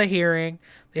 They had a hearing.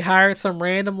 They hired some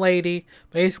random lady,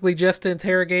 basically just to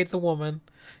interrogate the woman.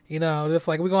 You know, just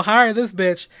like, we're going to hire this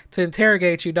bitch to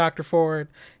interrogate you, Dr. Ford.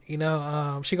 You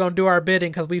know, she going to do our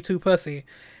bidding because we too pussy.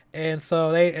 And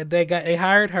so they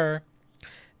hired her.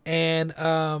 And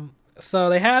So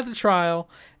they had the trial,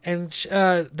 and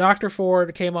Dr.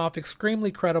 Ford came off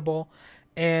extremely credible,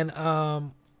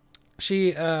 and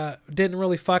she didn't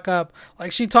really fuck up.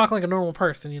 Like, she talked like a normal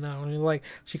person, you know. I mean, like,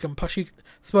 she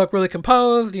spoke really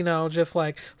composed, you know, just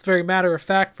like it's very matter of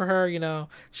fact for her, you know.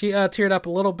 She teared up a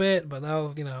little bit, but that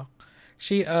was, you know,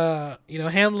 she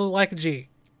handled it like a G.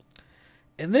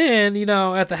 And then, you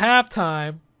know, at the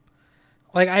halftime,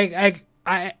 like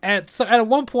at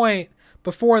one point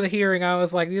before the hearing, I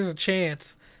was like, there's a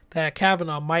chance that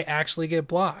Kavanaugh might actually get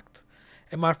blocked.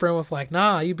 And my friend was like,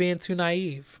 nah, you being too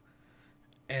naive.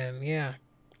 And yeah.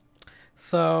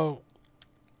 So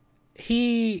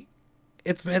it's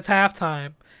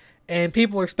halftime, and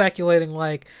people are speculating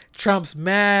like Trump's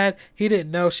mad. He didn't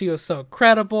know she was so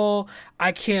credible.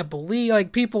 I can't believe,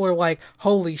 like, people are like,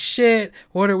 holy shit,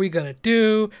 what are we gonna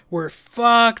do? We're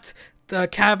fucked.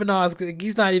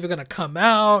 He's not even gonna come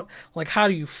out. Like, how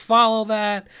do you follow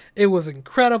that? It was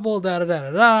incredible. Da da da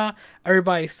da da.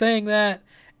 Everybody's saying that,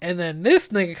 and then this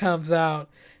nigga comes out.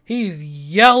 He's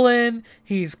yelling,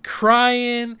 he's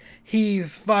crying,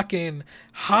 he's fucking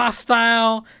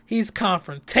hostile, he's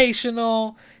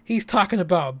confrontational, he's talking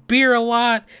about beer a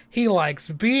lot, he likes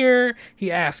beer,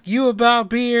 he asks you about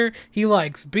beer, he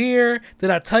likes beer, did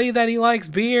I tell you that he likes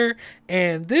beer?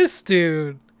 And this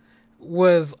dude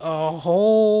was a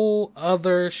whole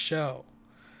other show.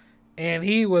 And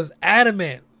he was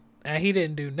adamant that he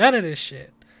didn't do none of this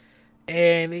shit.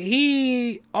 And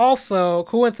he also,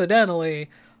 coincidentally,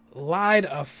 lied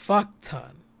a fuck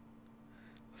ton.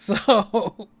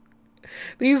 So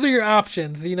these are your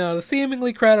options, you know, the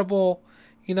seemingly credible,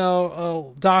 you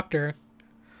know, doctor,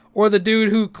 or the dude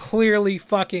who clearly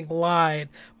fucking lied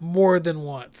more than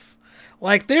once.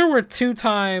 Like, there were 2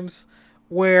 times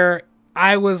where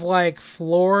I was like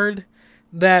floored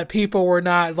that people were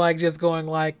not like just going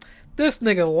like, this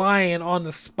nigga lying on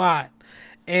the spot.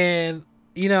 And,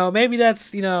 you know, maybe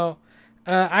that's, you know,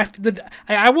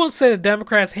 I won't say the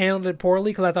Democrats handled it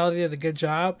poorly, because I thought they did a good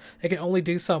job. They can only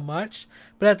do so much.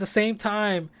 But at the same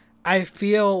time, I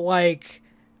feel like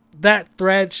that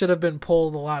thread should have been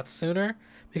pulled a lot sooner,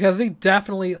 because he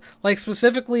definitely, like,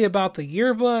 specifically about the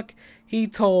yearbook, he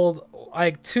told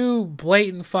like 2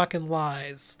 blatant fucking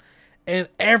lies, and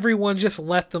everyone just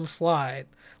let them slide.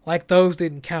 Like, those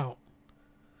didn't count.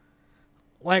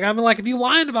 Like, I mean, like, if you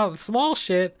lied about the small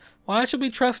shit, why should we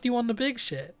trust you on the big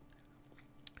shit?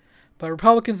 But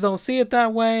Republicans don't see it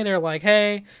that way. They're like,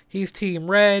 hey, he's team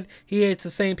red. He hates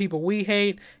the same people we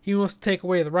hate. He wants to take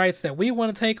away the rights that we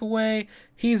want to take away.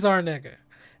 He's our nigga.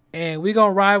 And we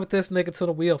gonna ride with this nigga till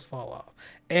the wheels fall off.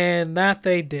 And that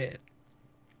they did.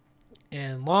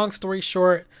 And long story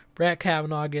short, Brett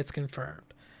Kavanaugh gets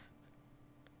confirmed.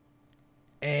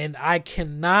 And I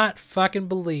cannot fucking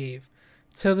believe,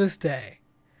 to this day,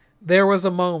 there was a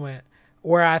moment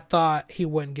where I thought he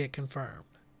wouldn't get confirmed.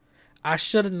 I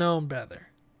should have known better.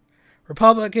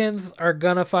 Republicans are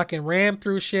gonna fucking ram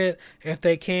through shit if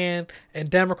they can, and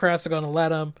Democrats are gonna let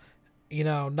them, you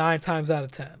know, 9 times out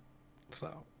of 10.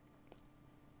 So,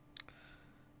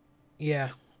 yeah.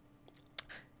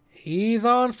 He's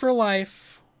on for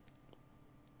life.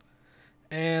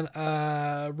 And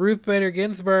Ruth Bader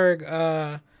Ginsburg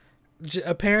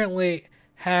apparently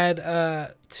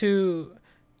had 2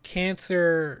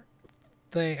 cancer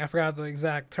I forgot the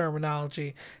exact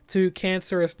terminology, 2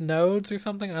 cancerous nodes or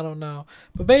something, I don't know,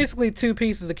 but basically 2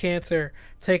 pieces of cancer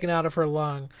taken out of her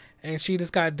lung, and she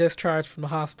just got discharged from the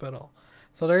hospital.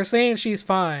 So they're saying she's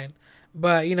fine,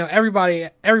 but, you know, everybody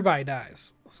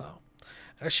dies. So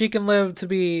she can live to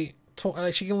be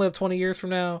she can live 20 years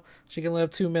from now, she can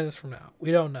live 2 minutes from now.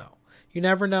 We don't know. You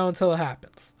never know until it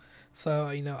happens. So,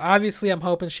 you know, obviously I'm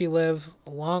hoping she lives a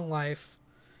long life.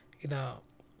 You know,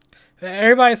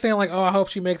 everybody's saying like, oh, I hope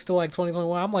she makes to like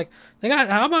 2021. I'm like,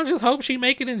 how about just hope she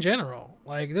make it in general?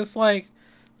 Like, this, like,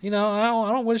 you know,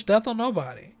 I don't wish death on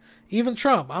nobody. Even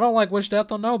Trump, I don't like wish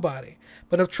death on nobody.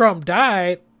 But if Trump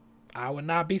died, I would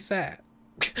not be sad.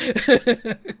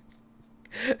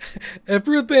 If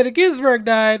Ruth Bader Ginsburg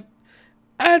died,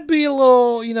 I'd be a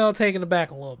little, you know, taken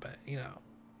aback a little bit, you know.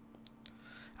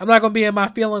 I'm not going to be in my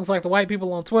feelings like the white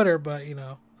people on Twitter, but, you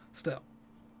know, still.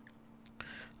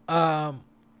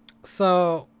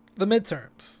 So, the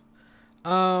midterms.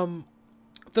 The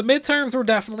midterms were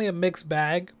definitely a mixed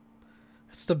bag.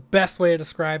 It's the best way to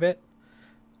describe it.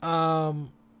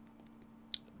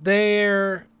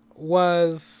 There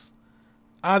was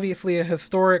obviously a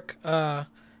historic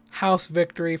House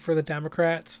victory for the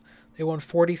Democrats. They won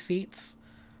 40 seats.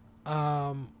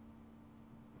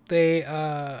 They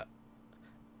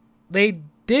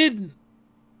did,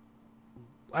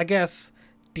 I guess,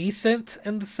 decent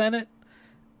in the Senate,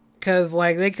 because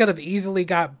like they could have easily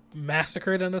got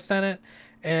massacred in the Senate,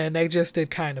 and they just did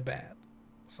kind of bad.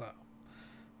 So,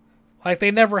 like,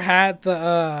 they never had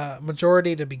the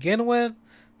majority to begin with,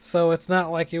 so it's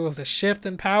not like it was a shift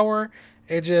in power.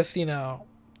 It just,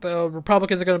 the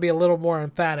Republicans are going to be a little more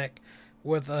emphatic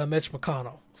with Mitch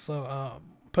McConnell. So,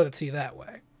 put it to you that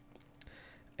way.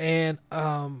 And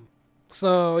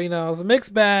so, it was a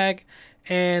mixed bag,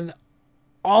 and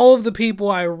all of the people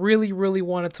I really, really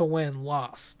wanted to win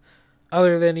lost,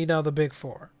 other than, the big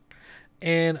four.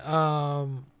 And,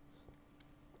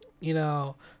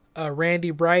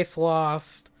 Randy Bryce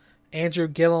lost, Andrew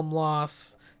Gillum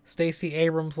lost, Stacey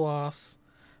Abrams lost.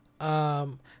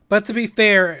 But to be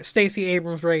fair, Stacey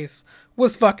Abrams' race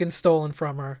was fucking stolen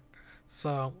from her.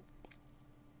 So,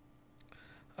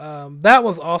 that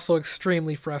was also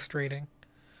extremely frustrating.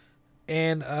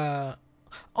 And,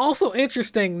 also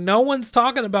interesting, no one's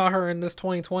talking about her in this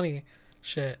 2020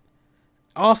 shit.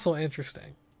 Also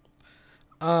interesting.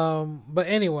 But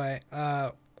anyway,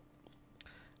 a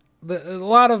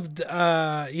lot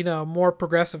of, more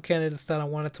progressive candidates that I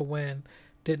wanted to win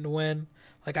didn't win.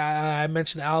 Like I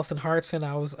mentioned Allison Hartson.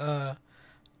 I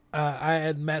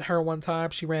had met her one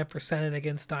time. She ran for Senate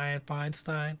against Dianne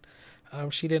Feinstein.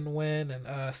 She didn't win.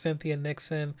 And Cynthia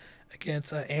Nixon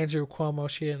against Andrew Cuomo.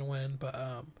 She didn't win.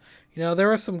 But, there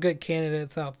were some good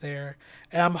candidates out there.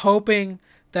 And I'm hoping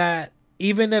that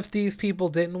even if these people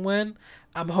didn't win,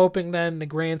 I'm hoping that in the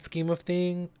grand scheme of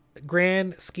things,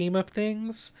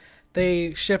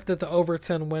 they shifted the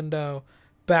Overton window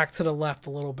back to the left a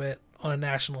little bit on a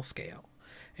national scale.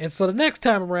 And so the next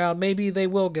time around, maybe they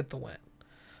will get the win.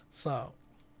 So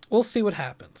we'll see what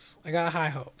happens. I got high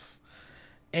hopes.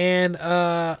 And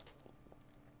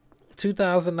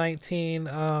 2019,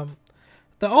 the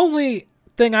only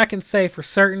thing I can say for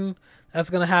certain that's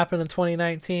going to happen in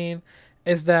 2019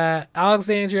 is that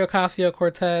Alexandria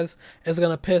Ocasio-Cortez is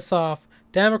going to piss off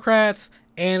Democrats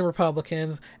and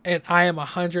Republicans, and I am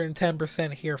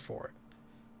 110% here for it.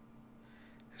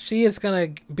 She is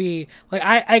going to be like,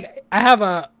 I have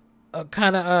a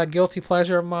kind of a guilty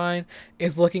pleasure of mine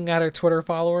is looking at her Twitter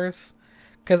followers,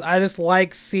 because I just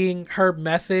like seeing her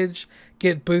message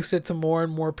get boosted to more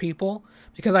and more people,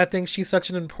 because I think she's such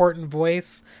an important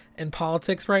voice in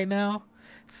politics right now.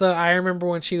 So I remember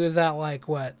when she was at I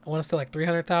want to say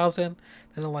 300,000,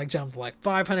 then it jumped to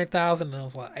 500,000, and it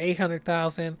was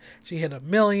 800,000. She hit 1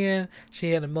 million.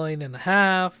 She hit 1.5 million.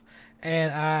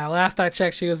 And last I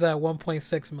checked, she was at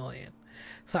 1.6 million.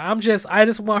 So I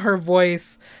just want her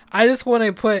voice. I just want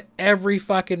to put every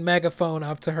fucking megaphone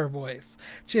up to her voice.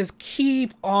 Just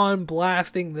keep on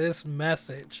blasting this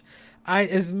message.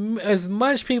 As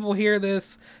much people hear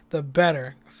this, the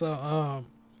better. So,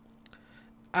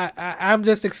 I'm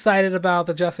just excited about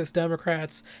the Justice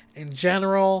Democrats in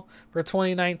general for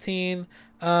 2019.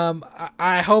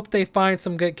 I hope they find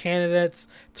some good candidates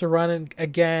to run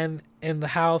again in the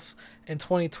House in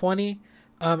 2020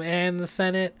 and the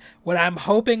Senate. What I'm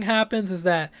hoping happens is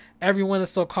that everyone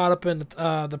is still caught up in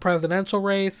the presidential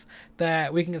race,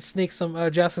 that we can sneak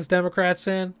some Justice Democrats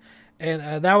in,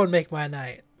 and that would make my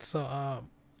night. So,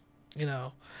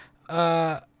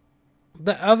 other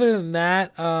than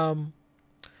that,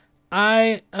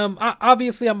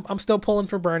 obviously I'm still pulling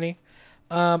for Bernie.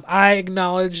 I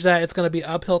acknowledge that it's going to be an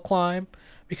uphill climb,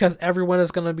 because everyone is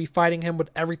going to be fighting him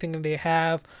with everything that they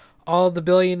have. All of the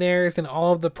billionaires and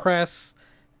all of the press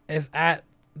is at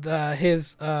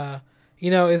is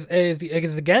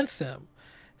against him.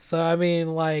 So I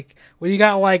mean, when you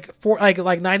got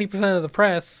 90% of the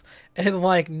press and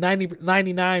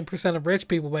 99% of rich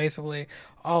people basically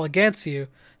all against you,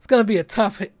 it's going to be a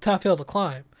tough hill to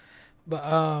climb. But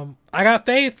I got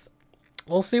faith.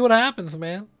 We'll see what happens,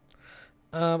 man.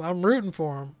 I'm rooting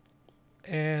for him.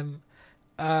 And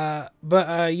I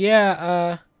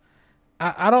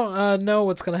don't know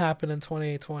what's going to happen in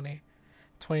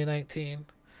 2019.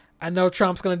 I know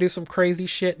Trump's going to do some crazy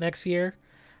shit next year.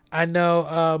 I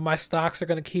know my stocks are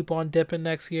going to keep on dipping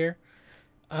next year.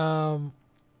 So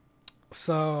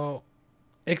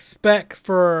expect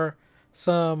for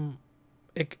some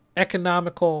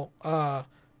economical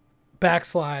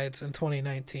backslides in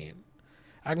 2019.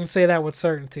 I can say that with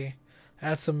certainty.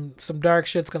 That's some dark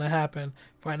shit's going to happen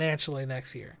financially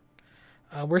next year.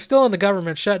 We're still in the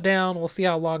government shutdown. We'll see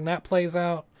how long that plays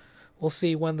out. We'll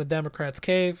see when the Democrats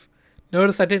cave.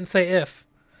 Notice I didn't say if.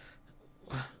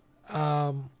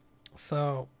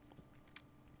 So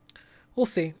we'll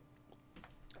see.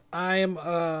 I am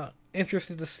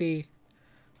interested to see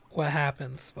what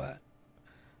happens, but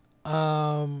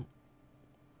I'm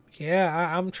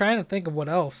trying to think of what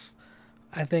else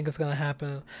I think is going to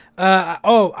happen.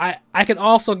 I can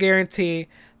also guarantee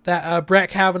that Brett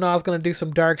Kavanaugh is going to do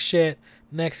some dark shit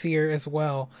next year as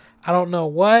well. I don't know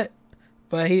what,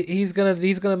 but he's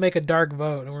gonna make a dark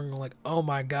vote, and we're gonna like, oh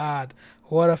my god,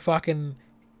 what a fucking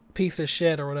piece of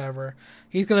shit or whatever.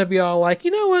 He's gonna be all like,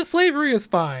 you know what, slavery is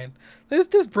fine. Let's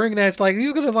just bring that. Like,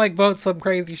 he's gonna like vote some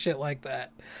crazy shit like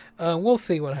that. We'll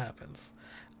see what happens.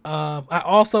 I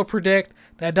also predict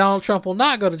that Donald Trump will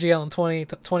not go to jail in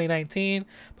 2019,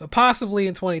 but possibly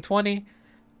in 2020.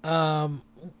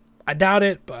 I doubt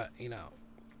it, but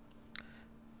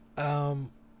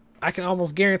I can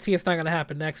almost guarantee it's not going to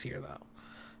happen next year,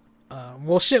 though.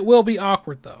 Well, shit will be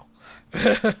awkward, though.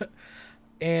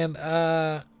 And,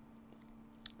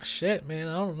 shit, man,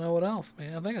 I don't know what else,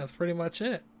 man. I think that's pretty much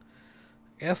it.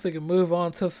 I guess we can move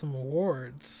on to some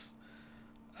awards.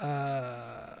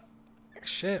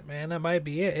 Shit, man, that might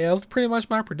be it. Yeah, it was pretty much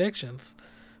my predictions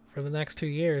for the next 2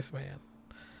 years, man.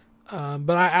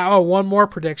 But I one more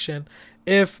prediction.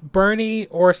 If Bernie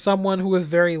or someone who is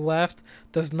very left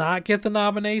does not get the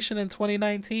nomination in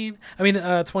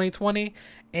 2020,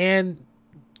 and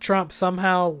Trump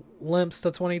somehow limps to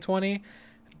 2020,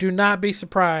 do not be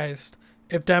surprised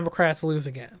if Democrats lose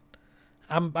again.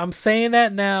 I'm saying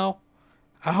that now.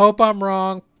 I hope I'm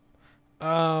wrong.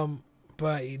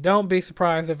 But don't be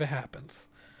surprised if it happens.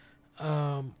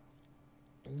 Yeah,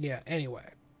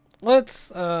 anyway.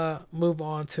 Let's move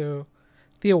on to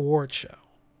the award show.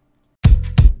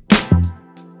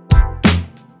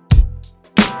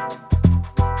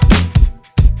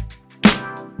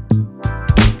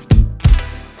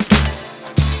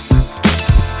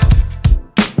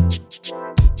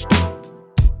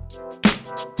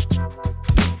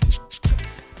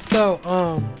 So,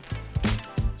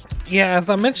 yeah, as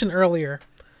I mentioned earlier,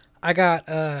 I got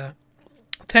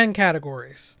 10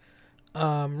 categories.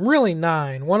 Really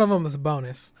 9. One of them is a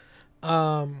bonus.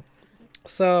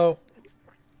 So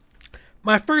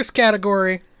my first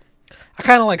category, I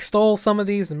kind of like stole some of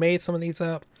these and made some of these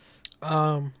up.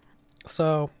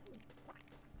 So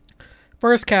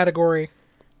first category,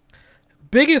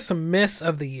 biggest miss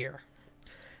of the year.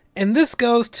 And this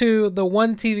goes to the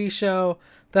one TV show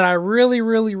that I really,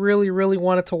 really, really, really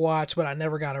wanted to watch, but I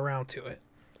never got around to it.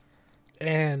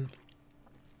 And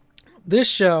this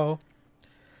show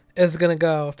is going to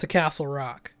go to Castle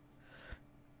Rock.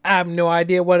 I have no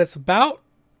idea what it's about.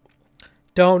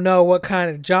 Don't know what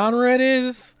kind of genre it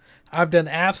is. I've done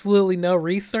absolutely no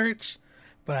research,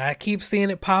 but I keep seeing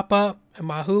it pop up in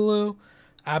my Hulu.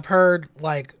 I've heard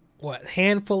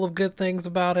handful of good things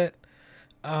about it.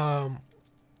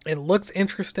 It looks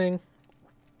interesting.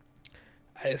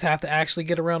 I just have to actually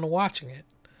get around to watching it.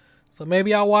 So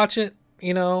maybe I'll watch it,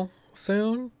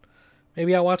 soon.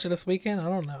 Maybe I'll watch it this weekend. I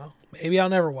don't know. Maybe I'll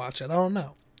never watch it. I don't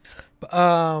know.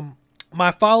 But my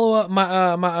follow-up, my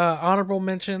honorable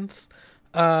mentions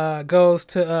goes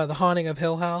to The Haunting of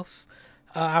Hill House.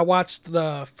 I watched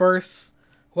the first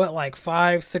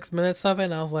 5-6 minutes of it,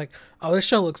 and I was like, oh, this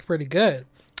show looks pretty good.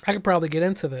 I could probably get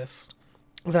into this.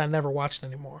 But I never watched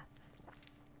anymore.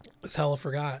 It's hella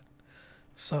forgot.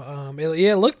 So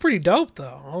it looked pretty dope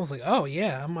though. I was like, oh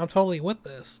yeah, I'm totally with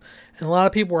this. And a lot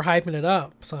of people were hyping it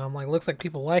up. So I'm like, looks like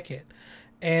people like it.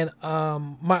 And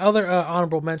my other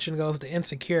honorable mention goes to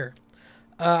Insecure.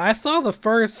 I saw the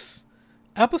first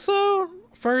 2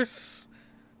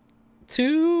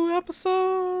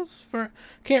 episodes.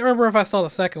 Can't remember if I saw the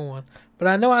second one, but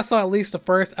I know I saw at least the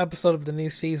first episode of the new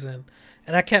season.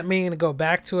 And I kept meaning to go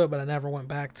back to it, but I never went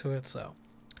back to it. So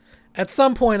at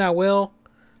some point I will.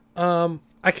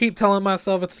 I keep telling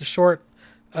myself it's a short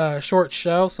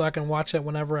show, so I can watch it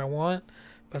whenever I want,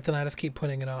 but then I just keep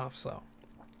putting it off. So,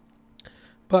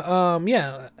 but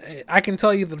yeah, I can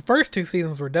tell you that the first 2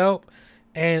 seasons were dope,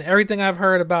 and everything I've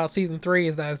heard about season 3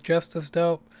 is that it's just as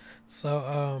dope.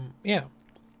 So yeah,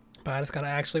 but I just gotta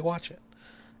actually watch it.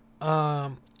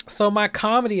 So my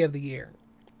comedy of the year.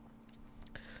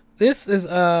 This is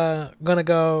gonna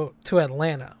go to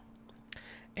Atlanta.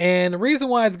 And the reason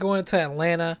why it's going to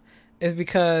Atlanta is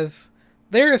because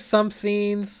there are some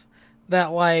scenes that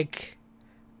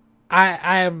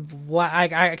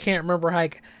I can't remember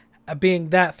being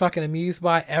that fucking amused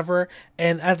by ever.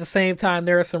 And at the same time,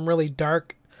 there are some really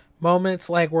dark moments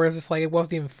where it's just it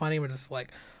wasn't even funny, but it's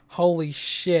holy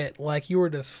shit, you were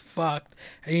just fucked,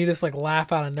 and you just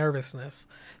laugh out of nervousness.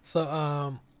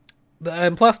 So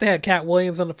and plus they had Cat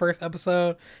Williams on the first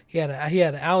episode. He had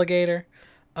an alligator.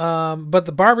 But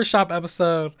the barbershop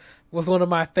episode was one of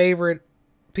my favorite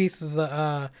pieces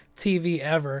of TV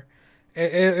ever.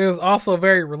 It was also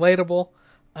very relatable.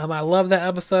 I love that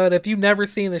episode. If you've never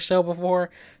seen the show before,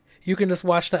 you can just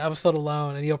watch the episode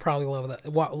alone, and you'll probably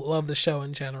love the show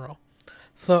in general.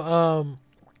 So,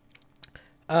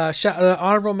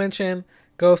 honorable mention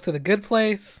goes to The Good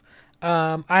Place.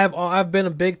 I've been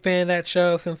a big fan of that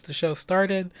show since the show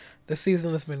started. The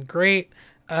season has been great.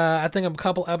 I think I'm a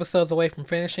couple episodes away from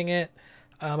finishing it.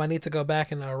 I need to go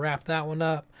back and wrap that one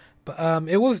up. But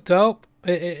it was dope.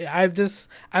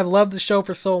 I've loved the show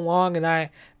for so long, and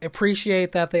I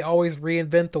appreciate that they always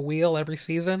reinvent the wheel every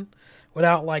season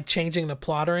without like changing the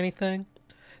plot or anything.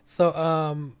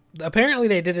 So apparently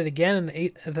they did it again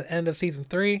at the end of season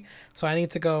 3. So I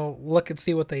need to go look and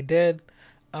see what they did.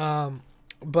 But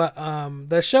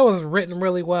the show is written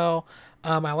really well.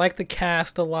 I like the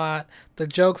cast a lot. The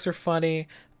jokes are funny.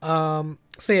 So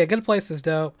yeah, Good Place is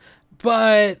dope.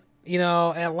 But you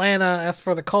know, Atlanta, as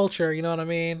for the culture, you know what I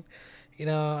mean. You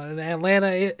know, in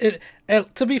Atlanta,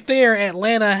 to be fair,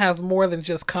 Atlanta has more than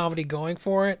just comedy going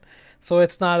for it. So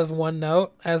it's not as one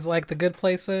note as like The Good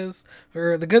Place is,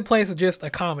 or The Good Place is just a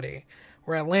comedy,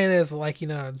 where Atlanta is like, you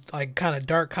know, like kind of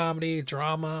dark comedy,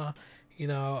 drama, you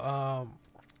know,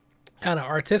 kind of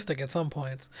artistic at some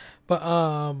points. But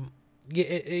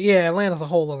yeah, Atlanta's a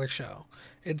whole other show.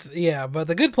 But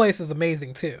The Good Place is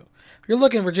amazing too. If you're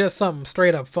looking for just something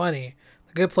straight up funny,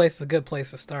 The Good Place is a good place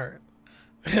to start.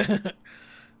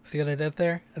 See what I did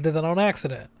there? I did that on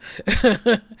accident.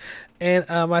 And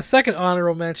my second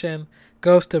honorable mention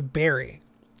goes to Barry.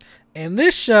 And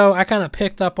this show I kind of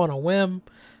picked up on a whim.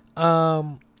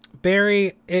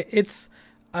 Barry, it's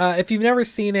if you've never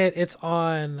seen it, it's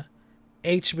on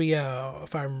HBO,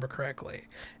 if I remember correctly.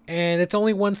 And it's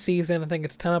only one season. I think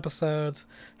it's 10 episodes.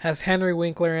 Has Henry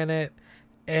Winkler in it.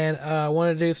 And one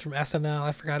of the dudes from SNL.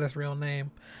 I forgot his real name.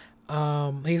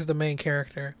 He's the main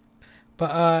character.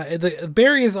 But the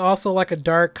Barry is also like a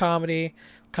dark comedy,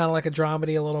 kind of like a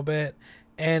dramedy a little bit.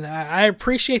 And I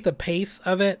appreciate the pace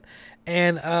of it.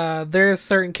 And there's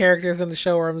certain characters in the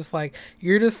show where I'm just like,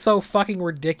 you're just so fucking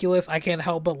ridiculous. I can't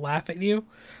help but laugh at you.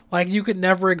 Like, you could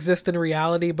never exist in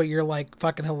reality, but you're like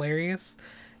fucking hilarious.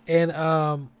 And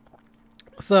the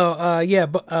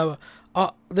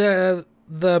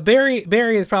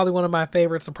Barry is probably one of my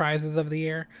favorite surprises of the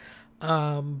year.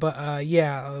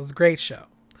 Yeah, it was a great show.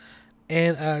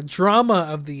 And drama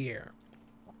of the year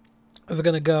is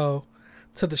going to go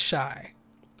to The Chi.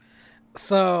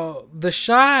 So The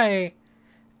Chi,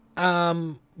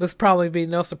 this probably be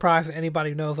no surprise to anybody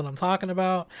who knows what I'm talking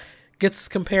about, gets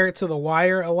compared to The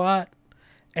Wire a lot.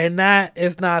 And that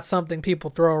is not something people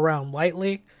throw around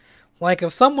lightly. Like,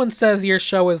 if someone says your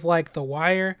show is like The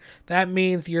Wire, that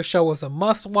means your show is a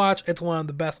must watch. It's one of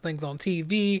the best things on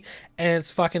TV, and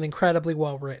it's fucking incredibly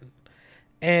well written.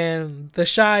 And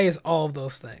The Chi is all of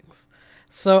those things.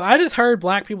 So I just heard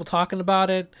black people talking about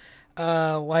it,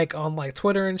 like on like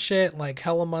Twitter and shit, like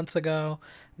hella months ago.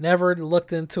 Never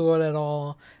looked into it at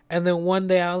all. And then one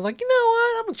day I was like, you know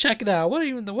what? I'm gonna check it out. What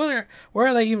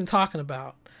are they even talking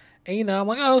about? And you know, I'm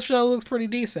like, oh, the show looks pretty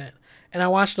decent. And I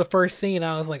watched the first scene.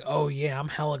 I was like, oh yeah, I'm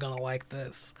hella gonna like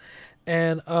this.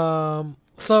 And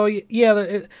so yeah,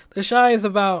 the Chi is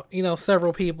about, you know,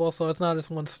 several people, so it's not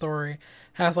just one story.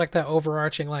 Has like that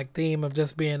overarching like theme of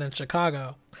just being in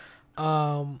Chicago.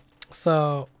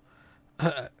 So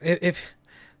if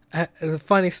a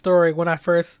funny story, when I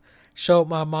first showed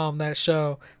my mom that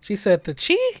show, she said, "The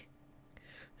Chi?"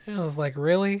 And I was like,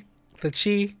 really? The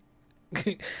Chi?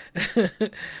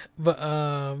 But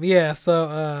yeah,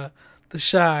 so The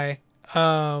Chi,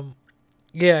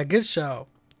 yeah, good show.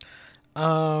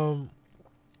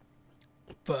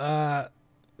 But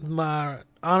my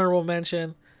honorable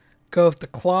mention goes to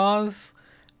Claws.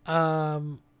 I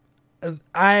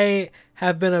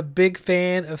have been a big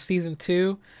fan of season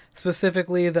 2,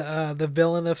 specifically the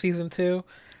villain of season 2.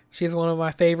 She's one of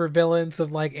my favorite villains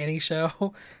of like any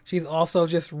show. She's also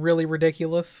just really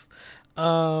ridiculous.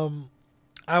 I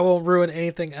won't ruin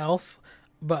anything else,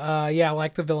 but yeah, I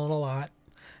like the villain a lot.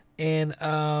 And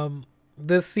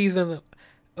this season,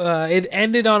 it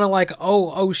ended on a like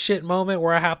oh shit moment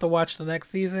where I have to watch the next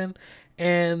season.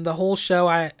 And the whole show,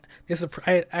 I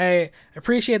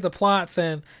appreciate the plots,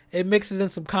 and it mixes in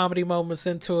some comedy moments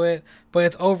into it, but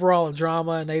it's overall a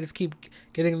drama, and they just keep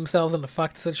getting themselves into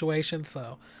fucked situations.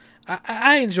 So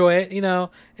I enjoy it, you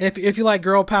know. If you like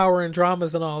girl power and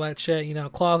dramas and all that shit, you know,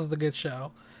 Claws is a good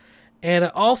show. And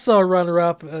also runner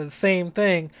up, same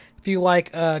thing. If you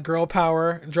like girl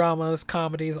power, dramas,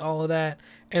 comedies, all of that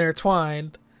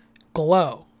intertwined,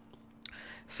 Glow.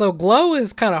 So Glow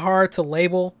is kind of hard to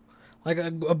label. Like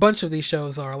a bunch of these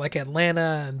shows are, like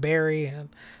Atlanta and Barry and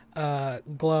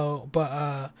Glow.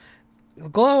 But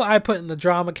Glow I put in the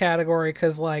drama category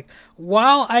because, like,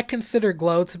 while I consider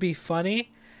Glow to be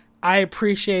funny, I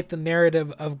appreciate the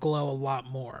narrative of Glow a lot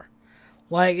more.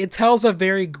 Like, it tells a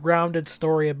very grounded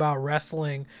story about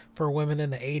wrestling for women in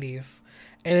the 80s.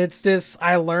 And it's this,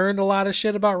 I learned a lot of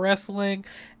shit about wrestling,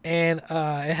 and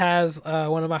it has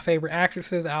one of my favorite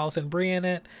actresses, Alison Brie, in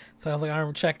it. So I was like, I'm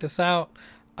gonna check this out.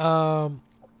 Um,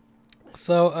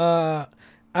 Glow,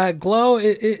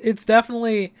 it's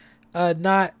definitely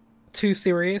not too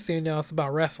serious. You know, it's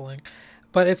about wrestling,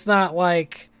 but it's not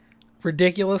like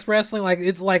ridiculous wrestling. Like,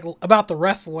 it's like about the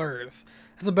wrestlers.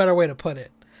 That's a better way to put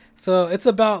it. So it's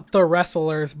about the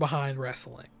wrestlers behind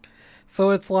wrestling.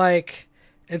 So it's like,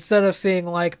 instead of seeing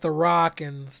like The Rock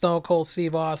and Stone Cold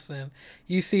Steve Austin,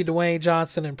 you see Dwayne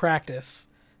Johnson in practice.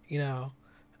 You know,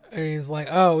 and he's like,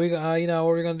 oh, you know,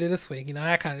 what are we gonna do this week? You know,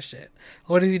 that kind of shit.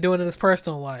 What is he doing in his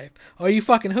personal life? Oh, you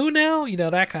fucking who now? You know,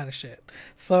 that kind of shit.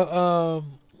 So,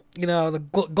 you know, the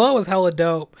Glow is hella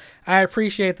dope. I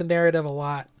appreciate the narrative a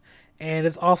lot, and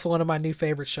it's also one of my new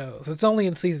favorite shows. It's only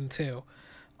in season 2,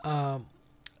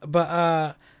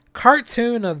 but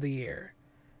cartoon of the year.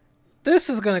 This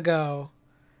is gonna go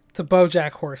to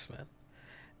BoJack Horseman,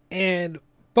 and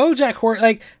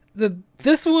like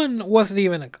this one wasn't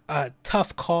even a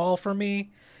tough call for me,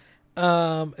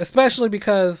 especially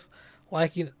because,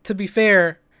 like, you know, to be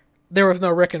fair, there was no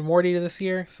Rick and Morty this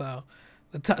year, so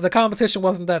the competition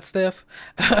wasn't that stiff.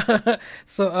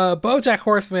 So BoJack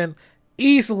Horseman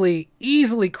easily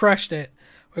crushed it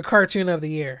with cartoon of the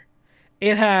year.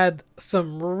 It had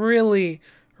some really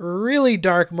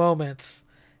dark moments,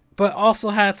 but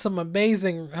also had some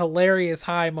amazing, hilarious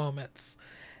high moments.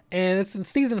 And it's in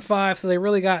season 5, so they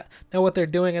really know what they're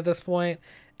doing at this point.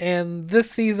 And this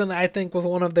season, I think, was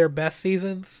one of their best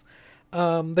seasons.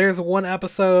 There's one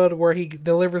episode where he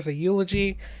delivers a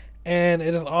eulogy, and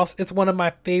it's one of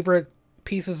my favorite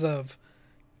pieces of,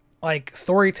 like,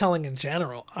 storytelling in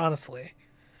general. Honestly,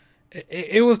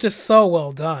 it was just so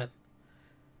well done.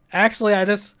 Actually, I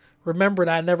just remembered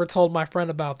I never told my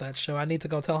friend about that show. I need to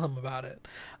go tell him about it.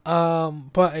 That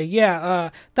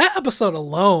episode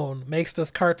alone makes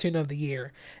this cartoon of the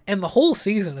year, and the whole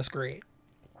season is great.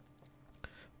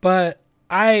 But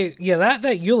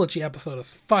that eulogy episode is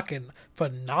fucking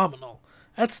phenomenal.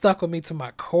 That stuck with me to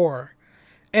my core,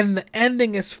 and the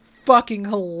ending is fucking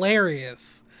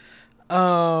hilarious.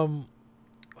 So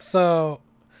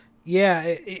yeah,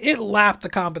 it lapped the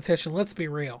competition. Let's be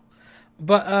real.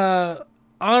 But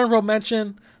honorable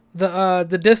mention,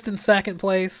 the distant second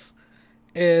place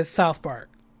is South Park.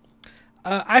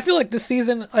 I feel like this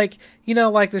season, like, you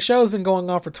know, like, the show's been going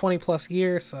on for 20 plus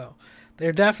years, so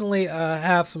they definitely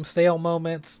have some stale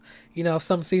moments. You know,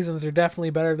 some seasons are definitely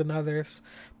better than others.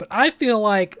 But I feel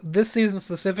like this season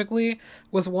specifically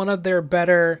was one of their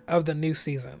better of the new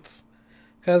seasons.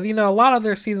 Because, you know, a lot of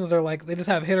their seasons are like, they just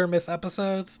have hit or miss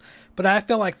episodes. But I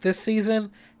feel like this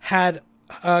season had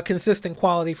consistent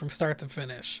quality from start to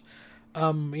finish.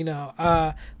 And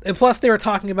plus they were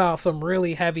talking about some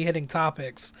really heavy hitting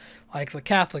topics, like the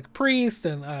Catholic priest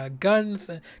and guns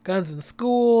in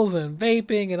schools and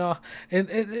vaping and all,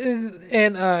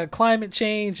 and climate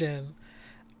change and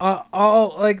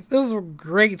all. Like, this was a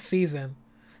great season.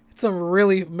 It's some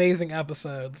really amazing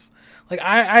episodes. Like,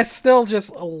 I still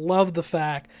just love the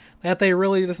fact that they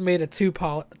really just made a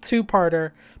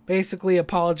two-parter, basically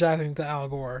apologizing to Al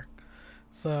Gore.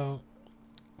 So,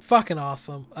 fucking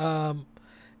awesome. I'm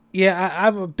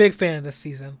a big fan of this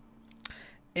season.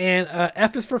 And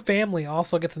F is for Family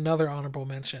also gets another honorable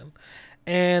mention.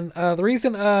 And the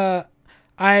reason I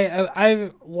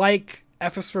like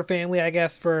F is for Family, I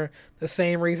guess, for the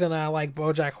same reason I like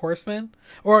BoJack Horseman.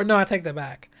 Or no, I take that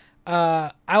back.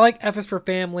 I like F is for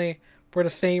Family for the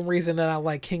same reason that I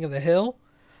like King of the Hill.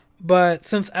 But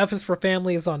since F is for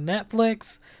Family is on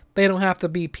Netflix, they don't have to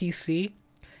be PC.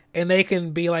 And they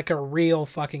can be like a real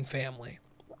fucking family.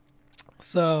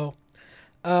 So,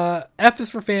 F is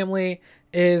for Family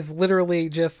is literally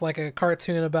just like a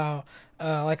cartoon about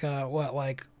like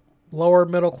lower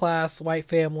middle class white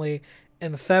family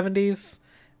in the 70s,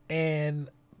 and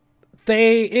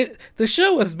the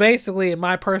show is basically, in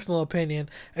my personal opinion,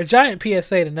 a giant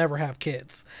PSA to never have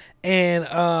kids, and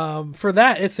for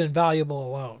that it's invaluable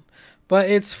alone. But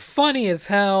it's funny as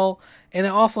hell, and it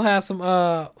also has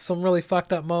some really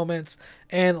fucked up moments.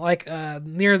 And like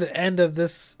near the end of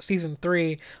this season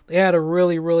 3, they had a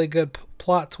really good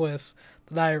plot twist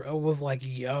that I was like,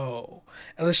 yo.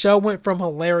 And the show went from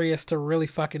hilarious to really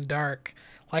fucking dark,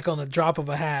 like on the drop of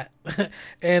a hat.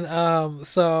 And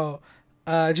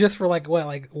just for like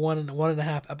one and a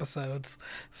half episodes.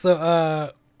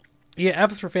 So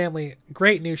F is for Family,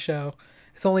 great new show.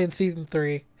 It's only in season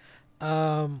 3.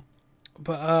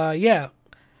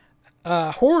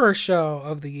 Horror show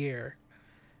of the year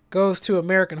goes to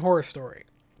American Horror Story.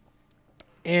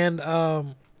 And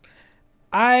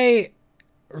I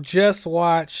just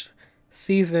watched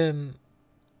season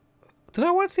Did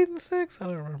I watch season 6? I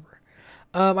don't remember.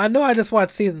 I know I just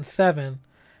watched season 7.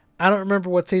 I don't remember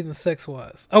what season 6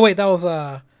 was. Oh wait, that was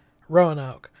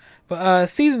Roanoke. But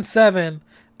season 7,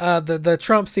 the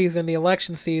Trump season, the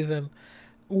election season,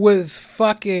 was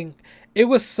fucking. It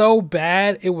was so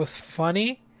bad. It was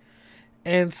funny,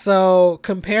 and so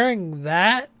comparing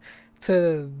that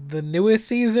to the newest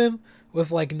season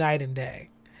was like night and day.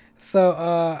 So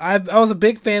I was a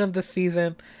big fan of this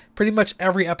season. Pretty much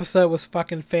every episode was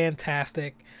fucking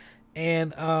fantastic,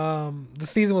 and the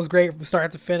season was great from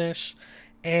start to finish.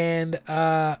 And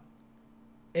I'm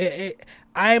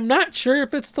not sure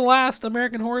if it's the last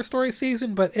American Horror Story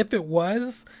season, but if it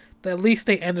was, at least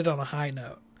they ended on a high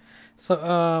note.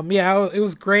 So yeah, it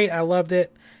was great. I loved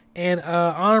it. And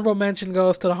honorable mention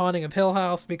goes to The Haunting of Hill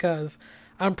House, because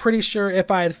I'm pretty sure if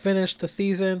I had finished the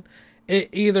season, it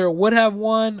either would have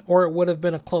won or it would have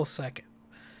been a close second.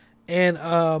 And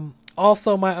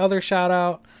also my other shout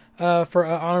out for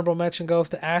honorable mention goes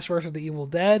to Ash vs. the Evil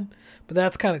Dead, but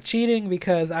that's kind of cheating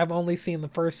because I've only seen the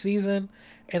first season,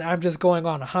 and I'm just going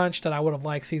on a hunch that I would have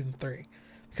liked season 3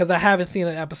 because I haven't seen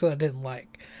an episode I didn't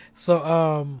like.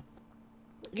 So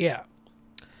yeah,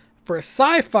 for a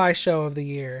sci-fi show of the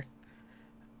year,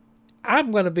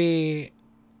 I'm gonna be,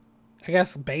 I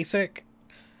guess, basic,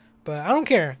 but I don't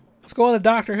care. Let's go on to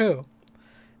Doctor Who.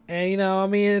 And, you know, I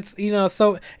mean, it's, you know,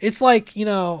 so it's like, you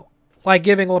know, like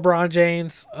giving LeBron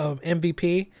James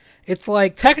MVP. It's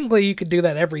like, technically you could do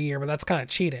that every year, but that's kind of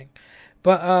cheating.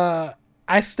 But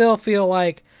I still feel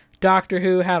like Doctor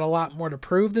Who had a lot more to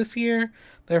prove this year.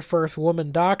 Their first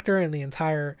woman doctor in the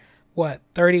entire,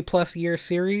 30 plus year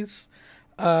series.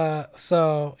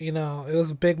 So, you know, it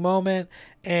was a big moment,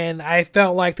 and I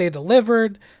felt like they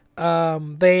delivered.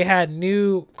 They had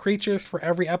new creatures for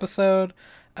every episode.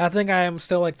 I think I am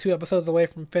still like 2 episodes away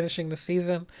from finishing the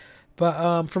season.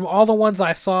 But from all the ones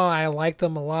I saw, I liked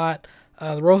them a lot.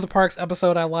 The Rosa Parks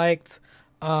episode I liked.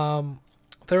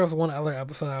 There was one other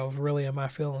episode I was really in my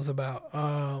feelings about.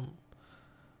 I'm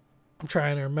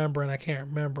trying to remember and I can't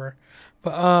remember.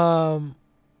 But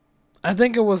I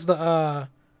think it was the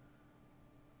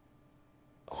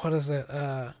what is it?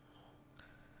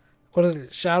 What is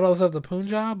it? Shadows of the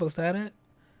Punjab? Was that it?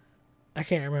 I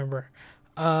can't remember.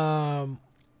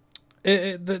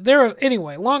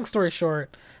 Anyway, long story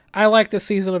short, I like this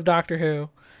season of Doctor Who,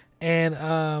 and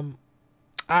the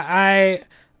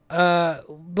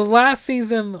last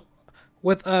season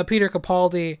with Peter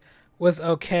Capaldi was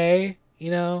okay, you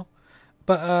know,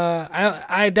 but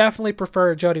I definitely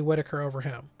prefer Jodie Whittaker over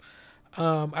him.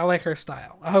 I like her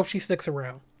style. I hope she sticks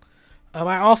around.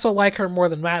 I also like her more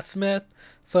than Matt Smith,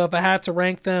 so if I had to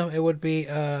rank them, it would be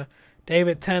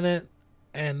David Tennant,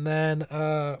 and then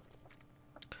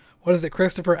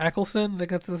Christopher Eccleston, I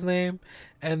think that's his name,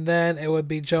 and then it would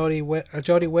be Jodie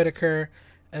Whittaker,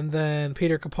 and then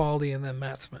Peter Capaldi, and then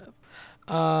Matt Smith.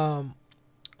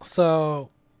 So,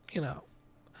 you know,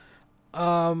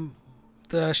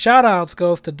 the shout outs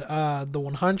goes to the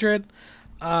 100.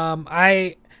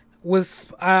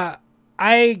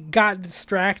 I got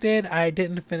distracted. I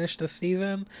didn't finish the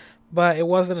season, but it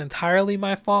wasn't entirely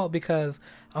my fault because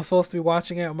I'm supposed to be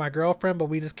watching it with my girlfriend, but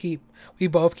we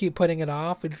both keep putting it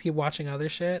off. We just keep watching other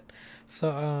shit.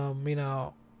 So, you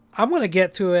know, I'm going to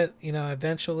get to it, you know,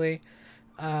 eventually.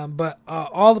 But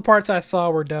all the parts I saw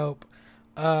were dope.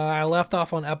 I left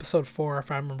off on episode 4,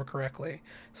 if I remember correctly.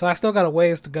 So I still got a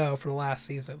ways to go for the last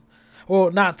season.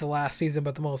 Well, not the last season,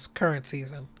 but the most current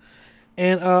season.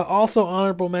 And also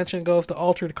honorable mention goes to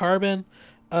Altered Carbon.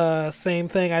 Same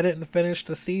thing. I didn't finish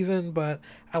the season, but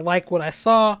I liked what I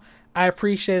saw. I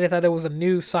appreciated that it was a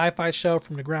new sci-fi show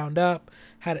from the ground up.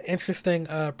 Had an interesting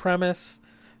premise.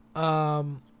 There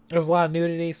was a lot of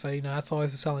nudity, so, you know, that's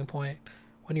always a selling point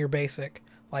when you're basic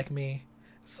like me.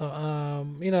 So,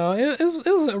 you know, it was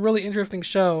a really interesting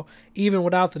show, even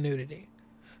without the nudity.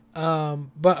 Yeah,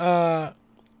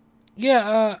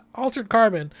 Altered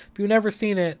Carbon. If you've never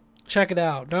seen it, check it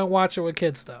out. Don't watch it with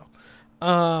kids, though.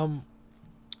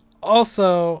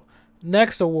 Also,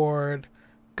 next award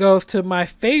goes to my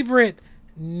favorite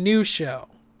new show.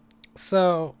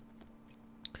 So,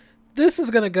 this is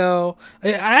going to go...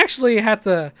 I actually had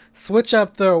to switch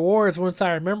up the awards once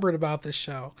I remembered about this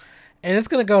show. And it's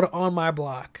going to go to On My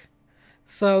Block.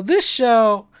 So, this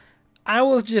show, I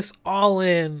was just all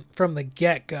in from the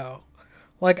get-go.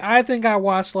 Like, I think I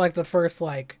watched, like, the first,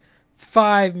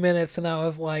 5 minutes, and I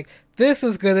was like, this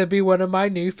is going to be one of my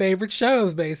new favorite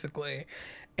shows, basically.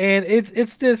 And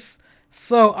it's just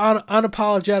so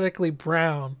unapologetically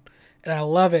brown, and I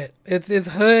love it. It's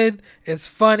hood, it's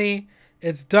funny,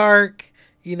 it's dark,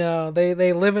 you know,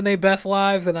 they live in their best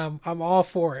lives, and I'm all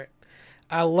for it.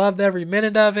 I loved every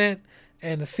minute of it,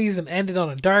 and the season ended on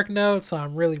a dark note, so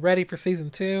I'm really ready for season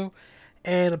 2.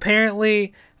 And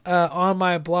apparently, On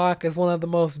My Block is one of the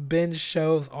most binge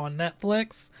shows on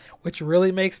Netflix, which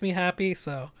really makes me happy.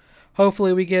 So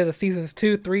hopefully we get a seasons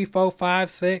 2, 3, 4, 5,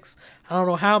 6. I don't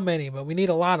know how many, but we need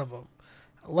a lot of them.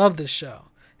 I love this show.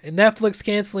 And Netflix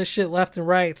canceling shit left and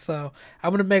right, so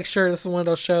I'm gonna make sure this is one of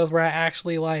those shows where I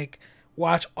actually like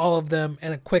watch all of them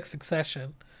in a quick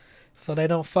succession, so they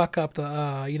don't fuck up the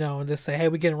and just say, hey,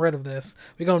 we getting rid of this.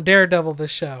 We gonna Daredevil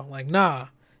this show. Like, nah,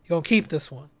 you gonna keep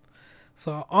this one.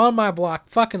 So On My Block,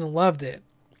 fucking loved it.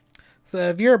 So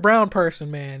if you're a brown person,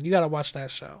 man, you gotta watch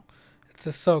that show. It's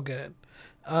just so good.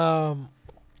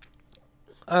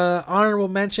 Honorable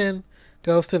mention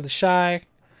goes to The Chi.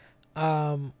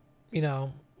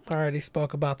 I already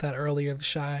spoke about that earlier, The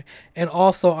Chi. And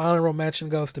also honorable mention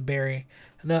goes to Barry.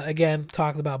 And again,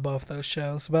 talked about both those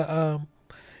shows. But,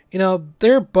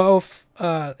 they're both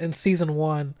in season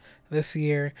 1 this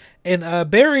year. And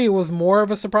Barry was more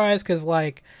of a surprise because,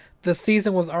 like, the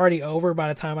season was already over by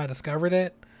the time I discovered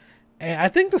it. And I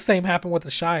think the same happened with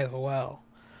The Chi as well.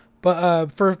 But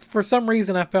for some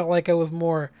reason, I felt like it was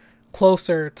more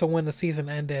closer to when the season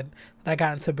ended that I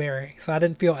got into Barry. So I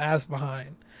didn't feel as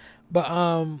behind. But,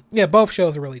 both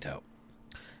shows are really dope.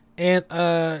 And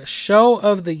show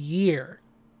of the year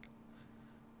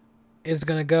is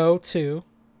going to go to,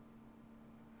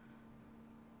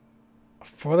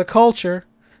 for the culture,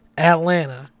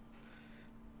 Atlanta.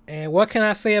 And what can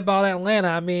I say about Atlanta?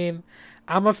 I mean,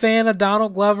 I'm a fan of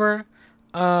Donald Glover.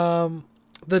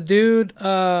 The dude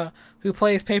who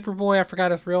plays Paperboy, I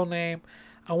forgot his real name.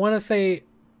 I want to say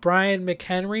Brian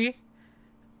McHenry.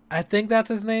 I think that's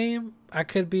his name. I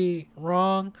could be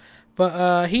wrong.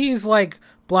 But he's like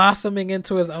blossoming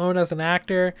into his own as an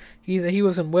actor. He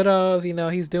was in Widows.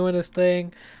 He's doing his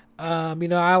thing.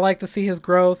 I like to see his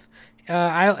growth.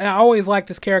 I always liked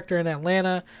his character in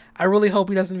Atlanta. I really hope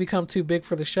he doesn't become too big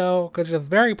for the show, because it's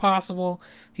very possible.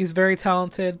 He's very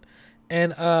talented.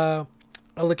 And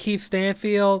Lakeith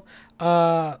Stanfield,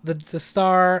 the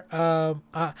star.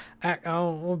 I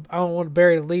don't want to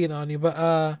bury the lead on you,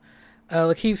 but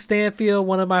Lakeith Stanfield,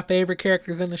 one of my favorite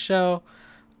characters in the show.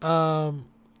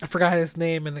 I forgot his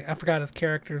name and I forgot his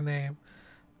character's name.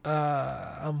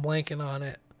 I'm blanking on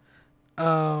it.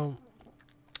 But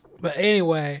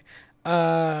anyway,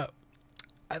 the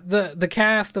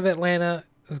cast of Atlanta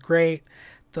is great.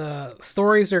 The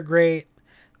stories are great.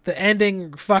 The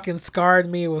ending fucking scarred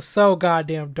me. It was so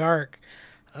goddamn dark.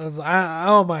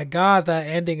 Oh my god, that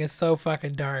ending is so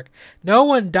fucking dark. No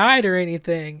one died or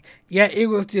anything, yet it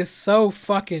was just so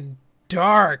fucking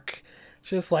dark.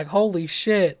 Just like, holy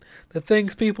shit, the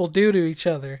things people do to each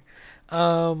other.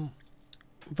 Yeah,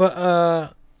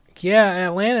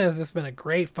 Atlanta has just been a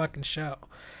great fucking show.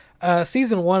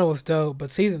 Season 1 was dope,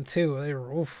 but season 2,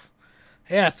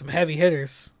 they had some heavy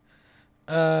hitters.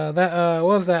 What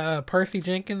was that, Percy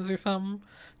Jenkins or something?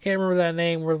 Can't remember that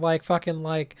name, where like fucking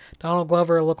like Donald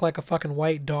Glover looked like a fucking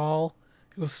white doll.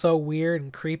 It was so weird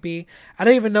and creepy. I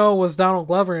didn't even know it was Donald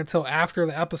Glover until after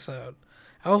the episode.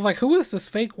 I was like, who is this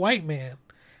fake white man?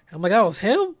 And I'm like, that was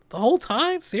him the whole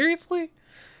time? Seriously?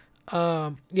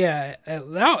 Yeah,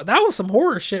 that was some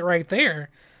horror shit right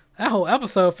there. That whole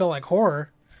episode felt like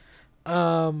horror.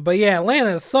 But yeah,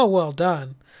 Atlanta is so well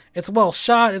done. It's well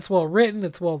shot, it's well written,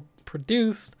 it's well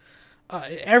produced.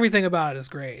 Everything about it is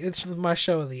great. It's my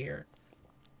show of the year.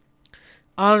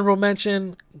 Honorable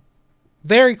mention,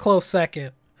 very close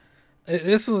second.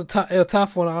 This was a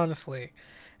tough one, honestly.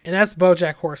 And that's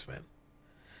BoJack Horseman.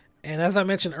 And as I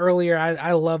mentioned earlier,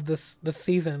 I love this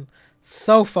season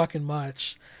so fucking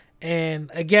much. And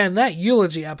again, that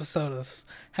eulogy episode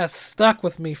has stuck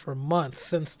with me for months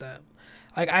since then.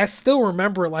 Like, I still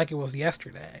remember it like it was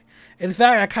yesterday. In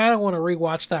fact, I kind of want to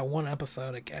rewatch that one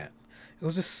episode again. It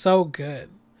was just so good.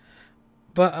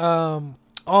 But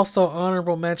also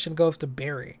honorable mention goes to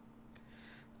Barry.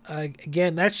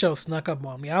 Again, that show snuck up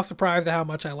on me. I was surprised at how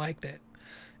much I liked it.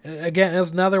 Again, it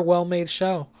was another well-made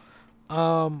show.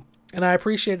 And I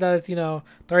appreciate that it's,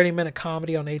 30-minute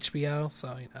comedy on HBO.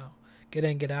 So, get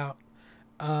in, get out.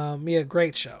 Yeah,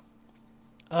 great show.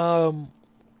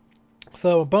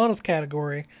 So a bonus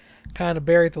category, kind of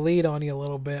buried the lead on you a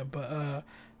little bit, but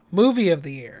movie of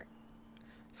the year.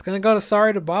 It's gonna go to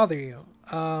Sorry to Bother You.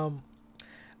 I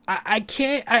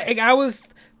was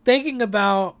thinking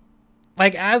about,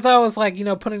 like, as I was like,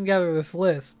 putting together this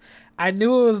list, I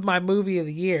knew it was my movie of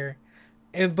the year.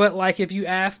 But like, if you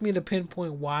ask me to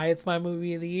pinpoint why it's my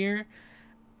movie of the year,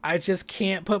 I just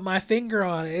can't put my finger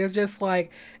on it. It's just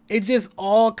like, it just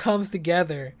all comes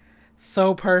together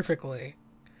so perfectly.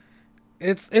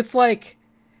 It's like,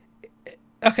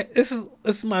 okay, this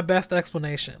is my best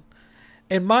explanation.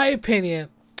 In my opinion,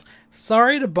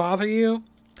 Sorry to Bother You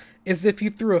is if you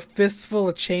threw a fistful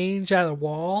of change at a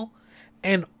wall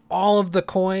and all of the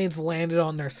coins landed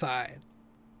on their side.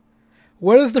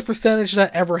 What is the percentage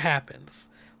that ever happens?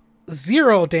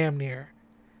 Zero, damn near.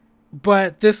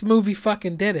 But this movie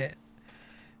fucking did it.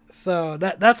 So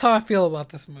that's how I feel about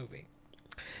this movie.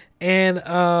 And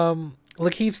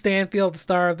Lakeith Stanfield, the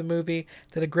star of the movie,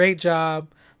 did a great job.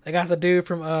 They got the dude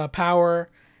from Power.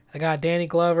 They got Danny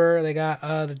Glover. They got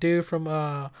the dude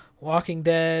from Walking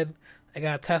Dead. They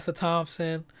got Tessa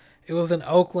Thompson. It was in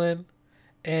Oakland.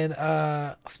 And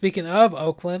speaking of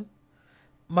Oakland,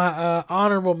 my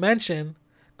honorable mention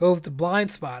goes to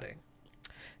Blindspotting.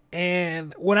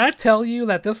 And when I tell you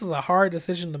that this was a hard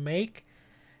decision to make,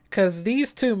 because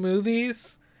these two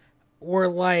movies were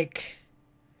like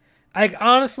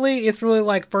honestly, it's really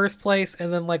like first place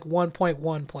and then like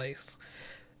 1.1 place.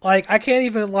 Like, I can't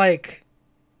even like,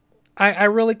 I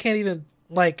really can't even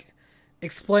like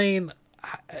explain.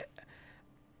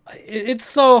 It's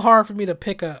so hard for me to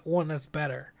pick one that's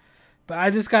better. But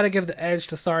I just got to give the edge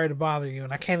to Sorry to Bother You,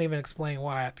 and I can't even explain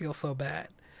why. I feel so bad.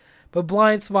 But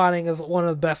Blindspotting is one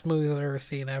of the best movies I've ever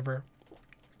seen ever.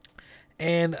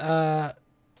 And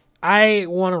I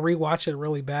want to rewatch it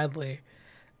really badly.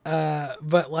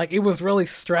 But like, it was really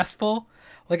stressful.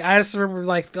 Like, I just remember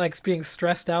like being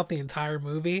stressed out the entire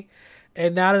movie.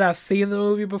 And now that I've seen the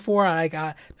movie before,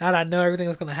 now that I know everything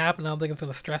that's going to happen, I don't think it's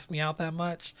going to stress me out that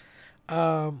much.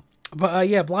 But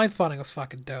yeah, Blindspotting was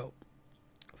fucking dope.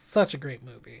 Such a great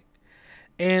movie.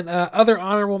 And other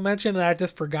honorable mention that I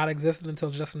just forgot existed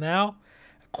until just now,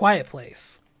 Quiet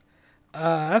Place.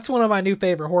 That's one of my new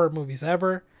favorite horror movies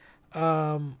ever.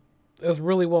 It was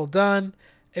really well done.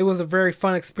 It was a very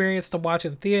fun experience to watch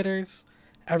in theaters.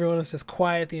 Everyone was just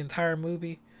quiet the entire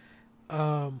movie. It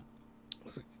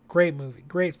was a great movie,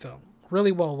 great film,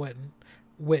 really well written,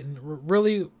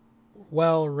 really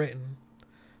well written.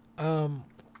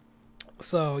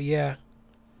 So yeah,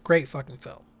 great fucking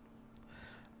film.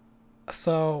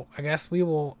 So I guess we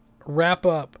will wrap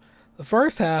up the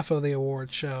first half of the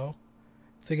award show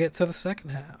to get to the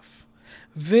second half.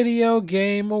 Video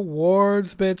Game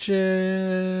Awards,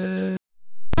 bitches.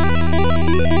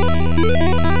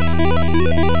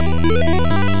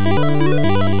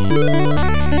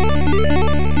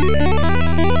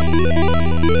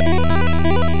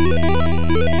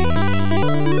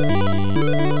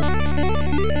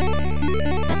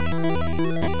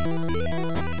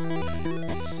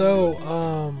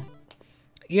 So,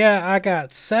 yeah, I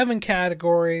got 7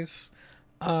 categories.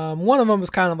 One of them is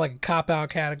kind of like a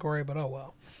cop-out category, but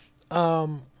oh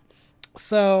well.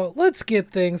 So let's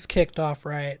get things kicked off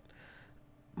right.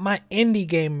 My indie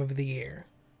game of the year.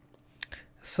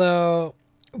 So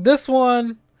this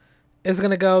one is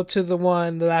going to go to the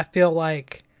one that I feel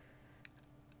like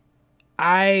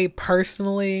I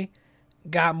personally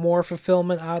got more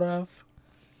fulfillment out of,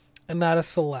 and that is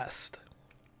Celeste.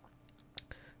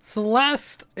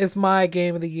 Celeste is my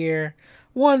game of the year.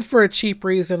 One for a cheap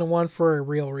reason and one for a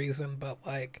real reason. But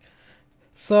like,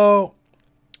 so,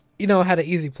 you know, I had an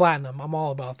easy platinum. I'm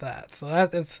all about that. So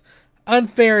it's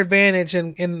unfair advantage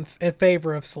in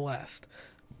favor of Celeste.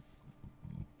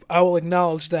 I will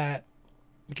acknowledge that.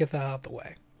 Get that out of the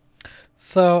way.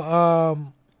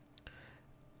 So,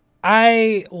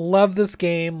 I love this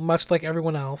game much like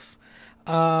everyone else.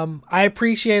 I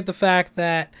appreciate the fact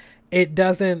that it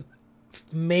doesn't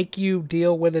make you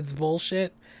deal with its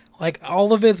bullshit. Like,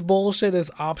 all of its bullshit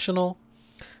is optional,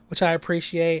 which I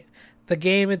appreciate. The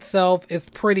game itself is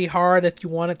pretty hard if you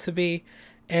want it to be,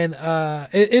 and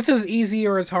it's as easy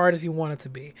or as hard as you want it to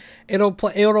be. It'll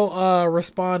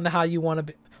respond to how you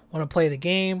want to play the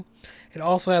game. It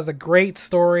also has a great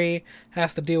story.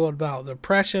 Has to deal with about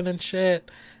depression and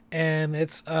shit, and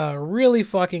it's really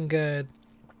fucking good.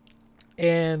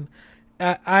 And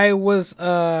I was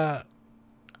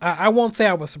I won't say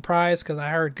I was surprised because I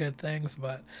heard good things,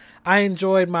 but I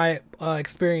enjoyed my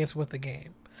experience with the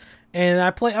game. And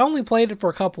I only played it for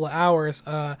a couple of hours.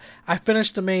 I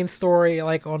finished the main story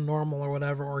like on normal or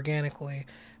whatever, organically.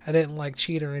 I didn't like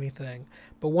cheat or anything.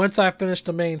 But once I finished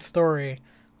the main story,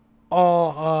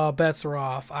 all bets are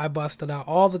off. I busted out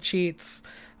all the cheats.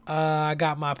 I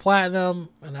got my platinum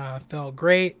and I felt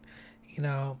great, you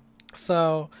know.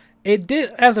 So it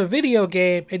did, as a video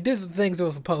game, it did the things it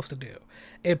was supposed to do.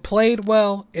 It played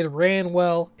well, it ran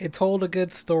well, it told a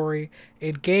good story,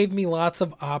 it gave me lots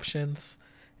of options,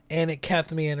 and it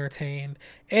kept me entertained,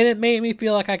 and it made me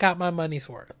feel like I got my money's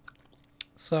worth.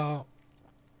 So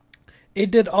it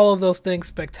did all of those things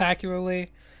spectacularly,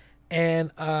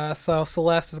 and so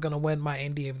Celeste is going to win my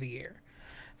Indie of the Year.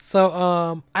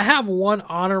 So I have one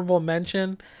honorable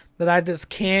mention that I just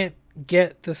can't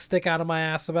get the stick out of my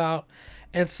ass about.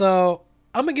 And so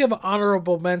I'm going to give an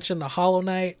honorable mention to Hollow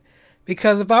Knight,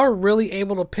 because if I were really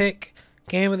able to pick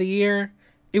game of the year,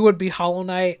 it would be Hollow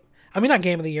Knight. I mean, not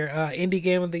game of the year, indie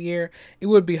game of the year. It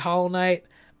would be Hollow Knight.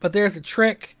 But there's a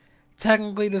trick.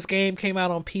 Technically, this game came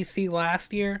out on PC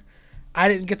last year. I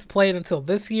didn't get to play it until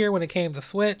this year when it came to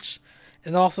Switch.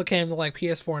 It also came to like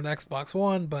PS4 and Xbox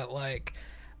One. But like,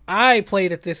 I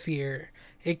played it this year.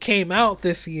 It came out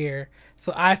this year.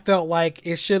 So I felt like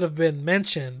it should have been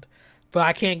mentioned. But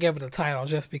I can't give it a title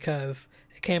just because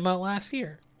it came out last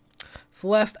year.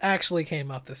 Celeste actually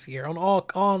came out this year on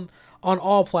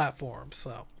all platforms.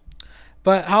 So,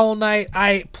 but Hollow Knight,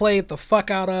 I played the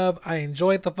fuck out of. I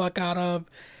enjoyed the fuck out of.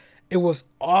 It was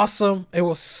awesome. It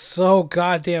was so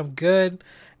goddamn good.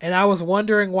 And I was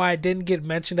wondering why it didn't get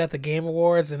mentioned at the Game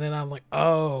Awards. And then I'm like,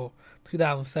 oh,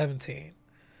 2017.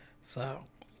 So,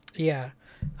 yeah.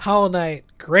 Hollow Knight,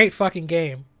 great fucking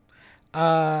game.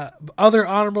 Other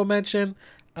honorable mention,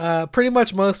 pretty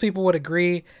much most people would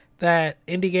agree that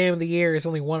indie game of the year is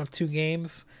only one of two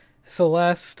games,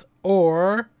 Celeste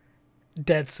or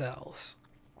Dead Cells.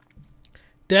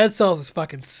 Dead Cells is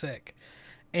fucking sick.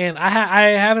 And I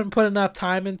haven't put enough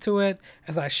time into it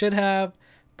as I should have,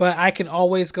 but I can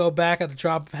always go back at the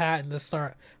drop of a hat and just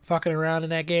start fucking around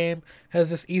in that game,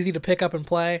 because it's easy to pick up and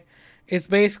play. It's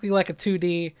basically like a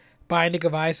 2D Binding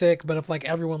of Isaac, but if like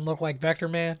everyone looked like Vector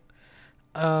Man.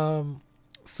 Dead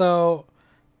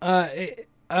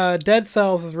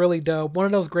Cells is really dope. One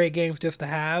of those great games just to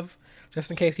have,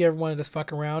 just in case you ever wanted to just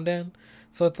fuck around in.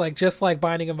 So it's like just like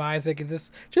Binding of Isaac,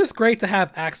 it's just great to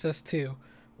have access to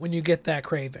when you get that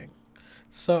craving.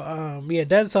 So yeah,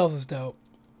 Dead Cells is dope.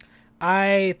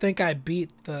 I think I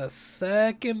beat the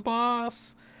second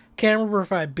boss. Can't remember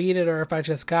if I beat it or if I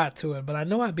just got to it, but I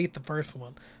know I beat the first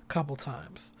one a couple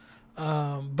times.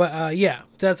 Yeah,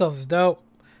 Dead Cells is dope.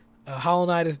 Hollow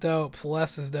Knight is dope.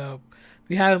 Celeste is dope.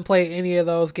 If you haven't played any of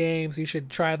those games, you should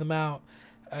try them out.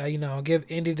 Give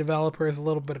indie developers a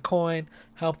little bit of coin,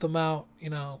 help them out,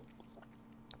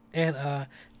 And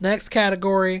next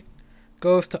category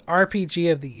goes to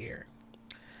RPG of the year.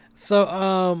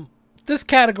 So this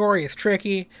category is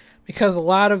tricky because a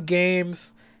lot of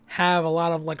games have a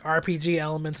lot of like RPG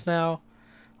elements now.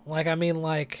 Like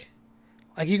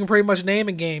you can pretty much name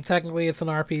a game. Technically, it's an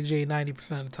RPG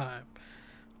 90% of the time.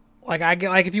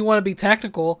 If you want to be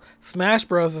technical, Smash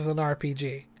Bros is an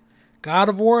RPG. God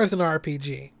of War is an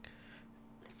RPG.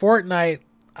 Fortnite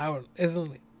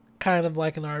isn't kind of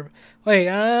like an RPG. Wait,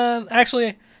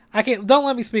 actually, I can't. Don't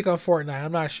let me speak on Fortnite.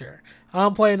 I'm not sure. I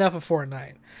don't play enough of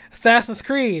Fortnite. Assassin's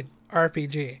Creed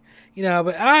RPG.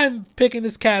 But I'm picking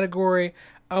this category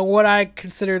on what I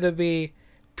consider to be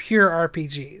pure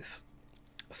RPGs.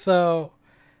 So,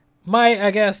 I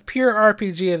guess pure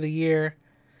RPG of the year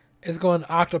is going to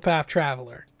Octopath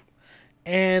Traveler.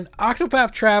 And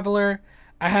Octopath Traveler,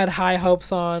 I had high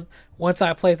hopes on once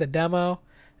I played the demo,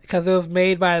 because it was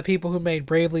made by the people who made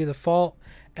Bravely Default,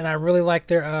 and I really liked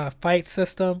their fight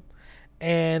system.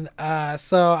 And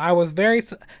so I was very,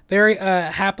 very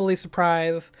happily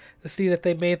surprised to see that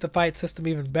they made the fight system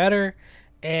even better,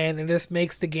 and it just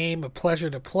makes the game a pleasure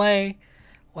to play.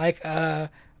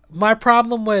 My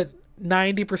problem with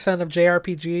 90% of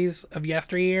JRPGs of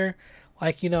yesteryear,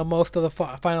 most of the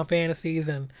Final Fantasies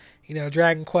and,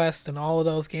 Dragon Quest and all of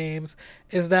those games,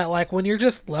 is that, when you're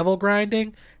just level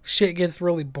grinding, shit gets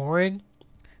really boring,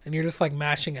 and you're just,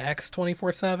 mashing X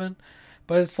 24/7.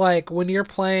 But it's when you're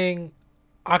playing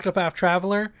Octopath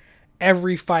Traveler,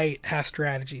 every fight has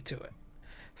strategy to it.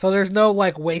 So there's no,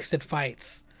 wasted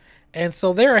fights. And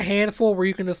so there are a handful where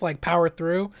you can just, power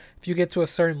through if you get to a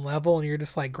certain level and you're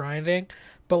just, grinding.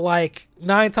 But,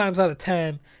 9 times out of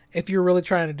 10, if you're really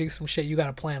trying to do some shit, you got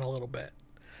to plan a little bit.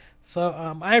 So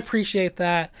I appreciate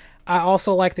that. I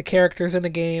also like the characters in the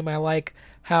game. I like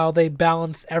how they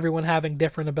balance everyone having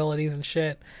different abilities and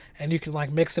shit, and you can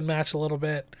mix and match a little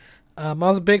bit. I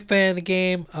was a big fan of the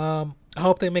game. I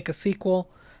hope they make a sequel.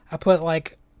 I put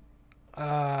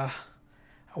I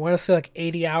want to say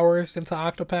 80 hours into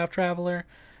Octopath Traveler.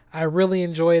 I really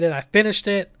enjoyed it. I finished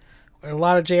it. There are a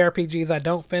lot of JRPGs I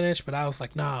don't finish, but I was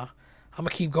like, nah, I'm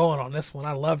gonna keep going on this one.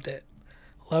 I loved it.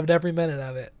 Loved every minute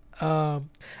of it. I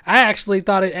actually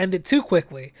thought it ended too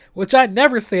quickly, which I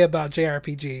never say about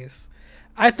JRPGs.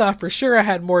 I thought for sure I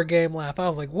had more game left. I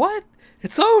was like, what?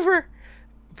 It's over?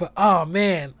 But oh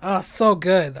man, so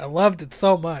good. I loved it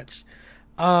so much.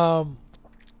 And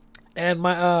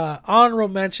my honorable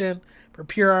mention for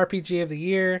pure RPG of the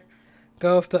year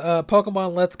goes to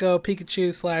Pokemon Let's Go Pikachu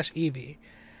 / Eevee.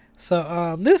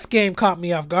 So this game caught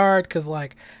me off guard because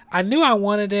I knew I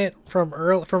wanted it from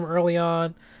early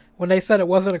on when they said it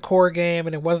wasn't a core game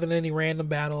and it wasn't any random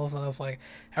battles, and I was like,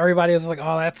 everybody was like,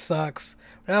 oh, that sucks.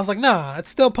 And I was like, nah, it's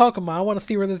still Pokemon. I want to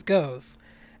see where this goes.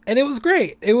 And it was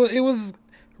great. It was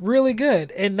really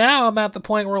good. And now I'm at the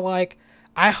point where, like,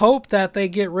 I hope that they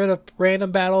get rid of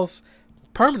random battles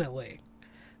permanently.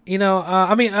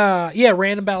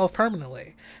 Random battles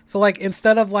permanently. So, like,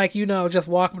 instead of, like, just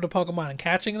walking up to Pokemon and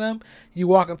catching them, you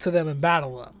walk up to them and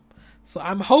battle them. So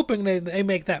I'm hoping they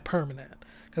make that permanent.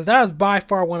 Because that is by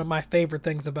far one of my favorite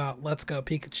things about Let's Go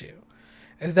Pikachu.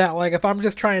 Is that, like, if I'm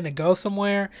just trying to go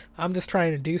somewhere, I'm just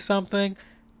trying to do something,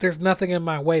 there's nothing in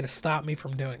my way to stop me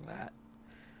from doing that.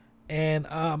 And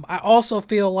I also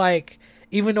feel like,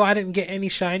 even though I didn't get any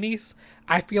shinies,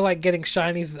 I feel like getting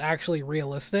shinies is actually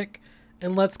realistic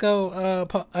in Let's Go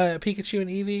Pikachu and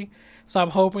Eevee. So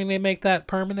I'm hoping they make that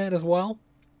permanent as well.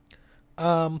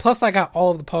 Plus, I got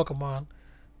all of the Pokemon,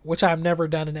 which I've never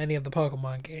done in any of the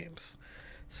Pokemon games.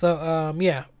 So,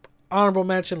 honorable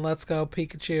mention, Let's Go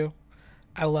Pikachu.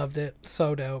 I loved it.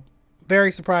 So dope. Very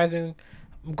surprising.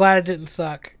 I'm glad it didn't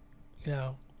suck.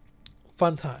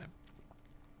 Fun time.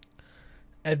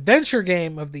 Adventure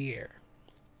game of the year.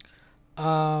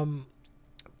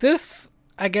 This,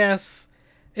 I guess,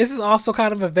 this is also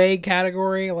kind of a vague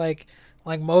category. Like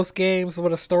most games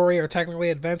with a story are technically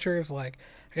adventures. Like,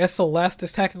 I guess Celeste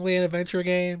is technically an adventure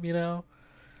game,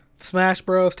 Smash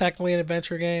Bros. Technically an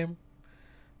adventure game.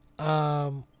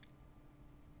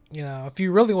 If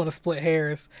you really want to split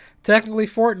hairs, technically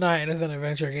Fortnite is an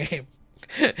adventure game.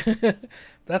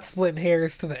 That's splitting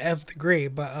hairs to the nth degree.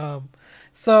 But,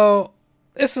 so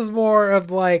this is more of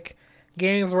like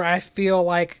games where I feel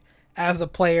like as a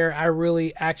player, I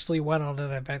really actually went on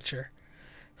an adventure.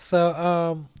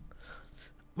 So,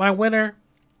 my winner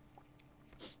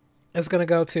is going to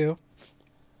go to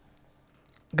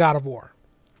God of War.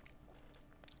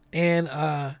 And,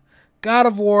 God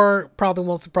of War probably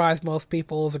won't surprise most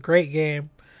people. It's a great game.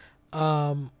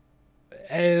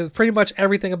 Pretty much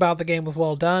everything about the game was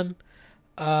well done.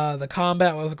 The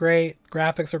combat was great.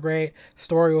 Graphics were great.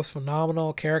 Story was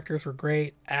phenomenal. Characters were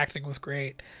great. Acting was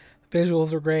great.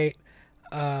 Visuals were great.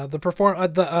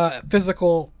 The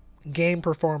physical game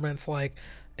performance, like,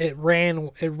 it ran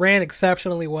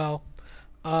exceptionally well.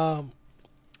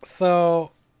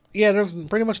 So yeah, there's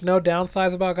pretty much no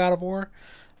downsides about God of War.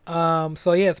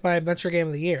 It's my adventure game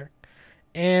of the year.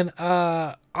 And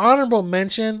honorable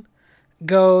mention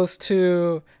goes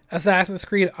to Assassin's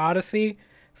Creed Odyssey,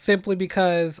 simply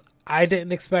because I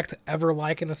didn't expect to ever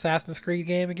like an Assassin's Creed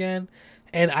game again,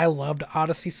 and I loved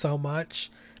Odyssey so much.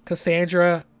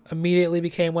 Cassandra immediately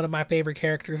became one of my favorite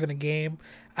characters in a game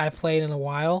I played in a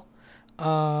while.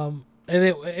 And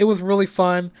it was really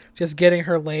fun just getting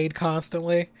her laid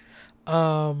constantly.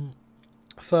 If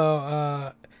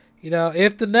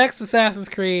the next Assassin's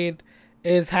Creed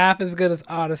is half as good as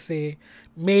Odyssey,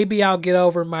 maybe I'll get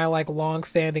over my, like,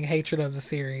 long-standing hatred of the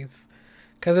series.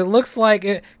 Because it looks like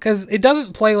it... Because it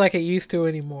doesn't play like it used to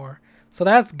anymore. So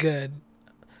that's good.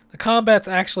 The combat's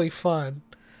actually fun.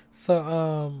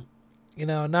 So,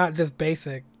 not just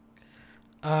basic.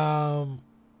 So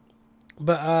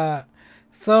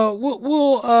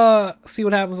we'll see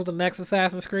what happens with the next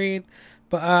Assassin's Creed.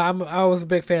 But I was a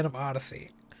big fan of Odyssey.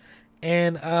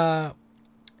 And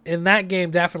in that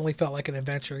game definitely felt like an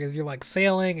adventure, because you're, like,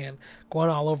 sailing and going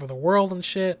all over the world and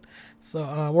shit.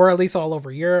 So, or at least all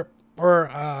over Europe.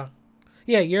 Or,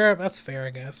 Europe, that's fair, I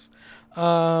guess.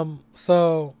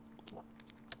 So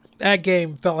that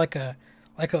game felt like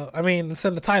it's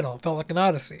in the title, it felt like an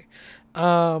Odyssey.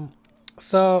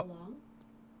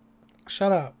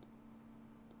 Shut up.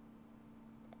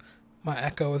 My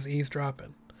echo is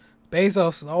eavesdropping.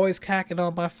 Bezos is always cacking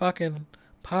on my fucking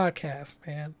podcast,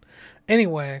 man.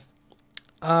 Anyway,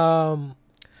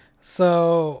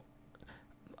 so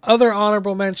other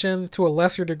honorable mention to a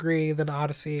lesser degree than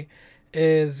Odyssey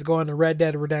is going to Red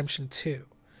Dead Redemption 2.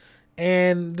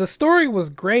 And the story was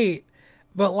great,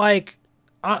 but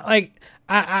I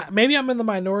maybe I'm in the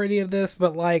minority of this,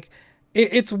 but like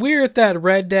it's weird that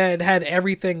Red Dead had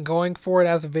everything going for it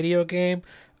as a video game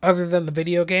other than the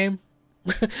video game.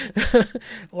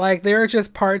 Like, there are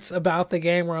just parts about the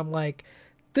game where I'm like,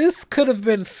 this could have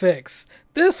been fixed.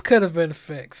 This could have been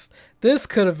fixed. This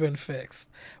could have been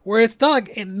fixed. Where it's not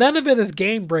like, none of it is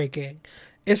game breaking.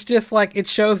 It's just like, it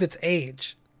shows its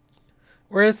age.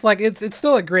 Where it's like, it's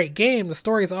still a great game. The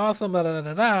story's awesome, but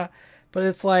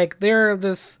it's like, there are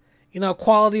this,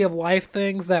 quality of life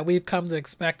things that we've come to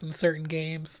expect in certain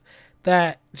games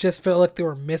that just feel like they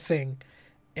were missing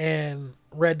in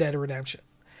Red Dead Redemption.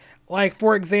 Like,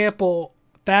 for example,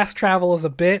 fast travel is a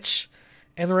bitch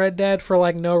in Red Dead for,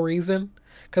 like, no reason.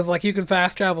 Because, like, you can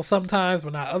fast travel sometimes,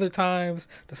 but not other times,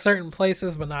 to certain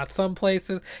places, but not some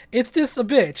places. It's just a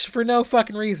bitch for no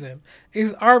fucking reason.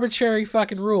 It's arbitrary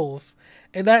fucking rules.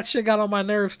 And that shit got on my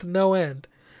nerves to no end.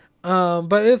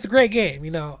 But it's a great game,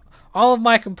 you know. All of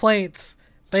my complaints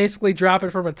basically drop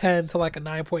it from a 10 to like a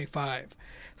 9.5.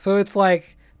 So it's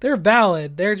like, they're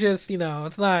valid. They're just, you know,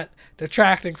 it's not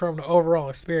detracting from the overall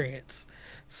experience.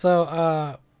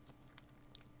 So,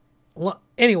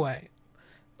 anyway,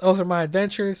 those are my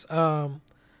adventures.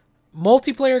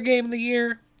 Multiplayer game of the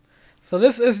year. So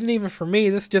this isn't even for me.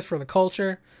 This is just for the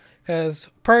culture. Because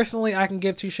personally, I can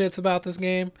give two shits about this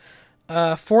game.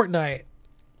 Fortnite.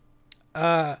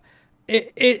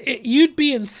 You'd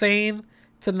be insane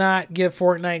to not give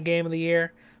Fortnite game of the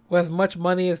year with as much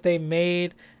money as they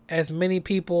made, as many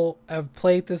people have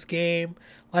played this game.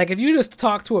 Like, if you just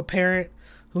talk to a parent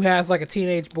who has like a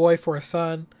teenage boy for a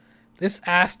son, just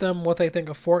ask them what they think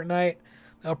of Fortnite,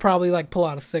 they'll probably like pull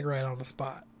out a cigarette on the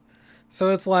spot. So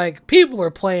it's like, people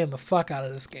are playing the fuck out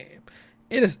of this game.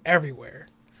 It is everywhere.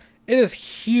 It is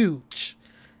huge.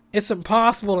 It's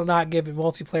impossible to not give it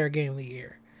multiplayer game of the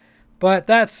year. But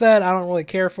that said, I don't really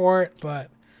care for it, but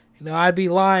you know, I'd be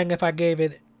lying if I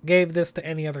gave this to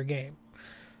any other game.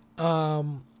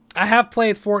 I have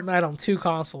played Fortnite on 2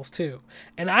 consoles too,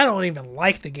 and I don't even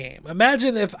like the game.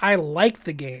 Imagine if I liked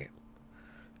the game.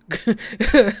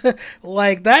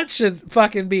 Like, that should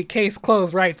fucking be case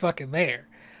closed right fucking there.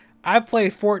 I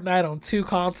played Fortnite on 2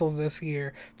 consoles this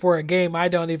year for a game I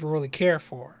don't even really care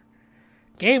for.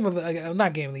 Not game of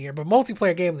the year, but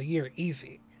multiplayer game of the year,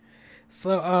 easy.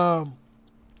 So,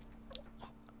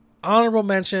 honorable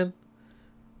mention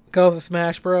goes to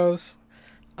Smash Bros.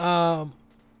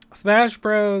 Smash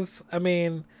Bros, I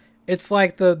mean, it's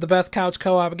like the best couch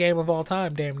co-op game of all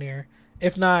time, damn near.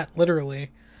 If not,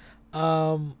 literally.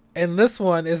 And this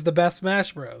one is the best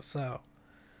Smash Bros. So,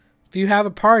 if you have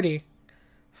a party,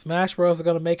 Smash Bros are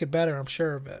going to make it better, I'm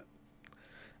sure of it.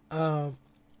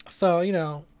 So, you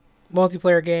know,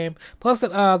 multiplayer game. Plus,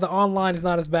 the online is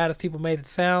not as bad as people made it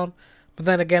sound. But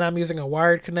then again, I'm using a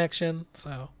wired connection,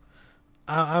 so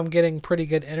I'm getting pretty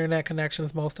good internet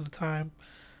connections most of the time.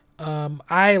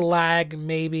 I lag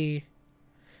maybe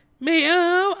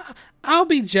I'll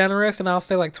be generous and I'll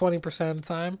say like 20% of the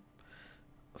time.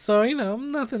 So, you know,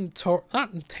 not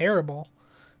terrible.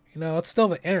 You know, it's still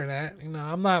the internet. You know,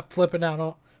 I'm not flipping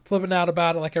out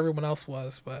about it like everyone else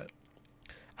was, but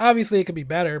obviously it could be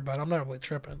better, but I'm not really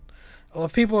tripping. Well,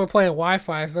 if people are playing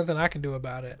Wi-Fi, there's nothing I can do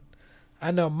about it. I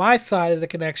know my side of the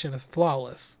connection is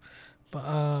flawless.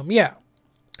 But, yeah.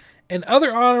 And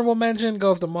other honorable mention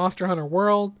goes to Monster Hunter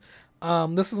World.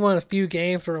 This is one of the few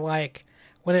games where, like,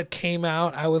 when it came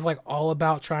out, I was, like, all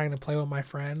about trying to play with my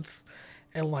friends.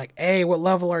 And, like, hey, what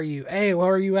level are you? Hey,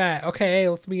 where are you at? Okay, hey,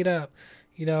 let's meet up.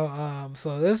 You know,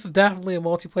 so this is definitely a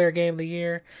multiplayer game of the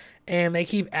year. And they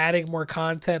keep adding more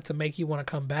content to make you want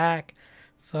to come back.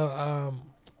 So,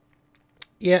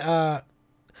 yeah,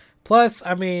 plus,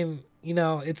 I mean, you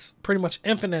know, it's pretty much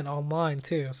infinite online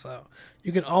too, so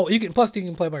you can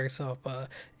play by yourself. But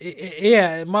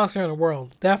yeah, Monster Hunter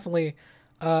World definitely.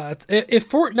 If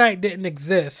Fortnite didn't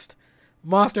exist,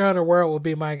 Monster Hunter World would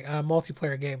be my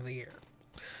multiplayer game of the year.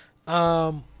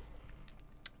 So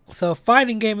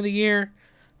fighting game of the year,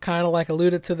 kind of like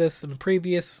alluded to this in the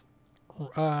previous,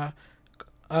 what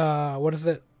is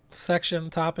it?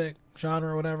 Section, topic,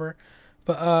 genre, whatever.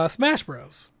 But Smash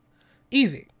Bros.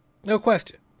 Easy, no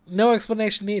question. No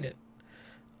explanation needed.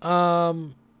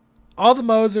 All the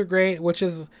modes are great, which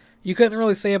is, you couldn't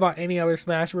really say about any other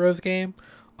Smash Bros. Game.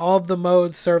 All of the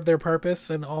modes serve their purpose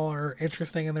and all are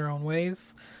interesting in their own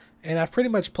ways. And I've pretty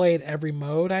much played every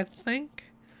mode, I think.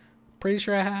 Pretty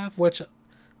sure I have, which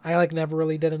I like never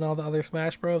really did in all the other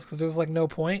Smash Bros. Because there's like no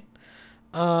point.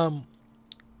 The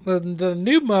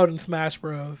new mode in Smash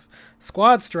Bros,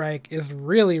 Squad Strike, is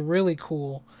really, really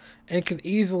cool and could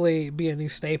easily be a new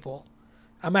staple.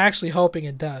 I'm actually hoping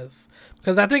it does,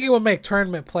 because I think it would make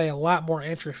tournament play a lot more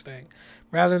interesting,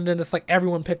 rather than just like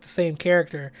everyone pick the same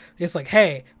character. It's like,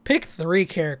 hey, pick 3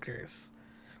 characters.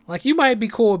 Like, you might be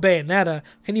cool with Bayonetta.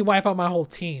 Can you wipe out my whole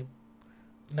team?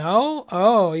 No?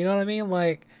 Oh, you know what I mean?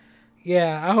 Like,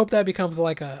 yeah, I hope that becomes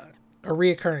like a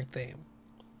reoccurring theme.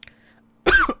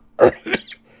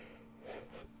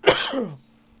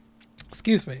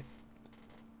 Excuse me.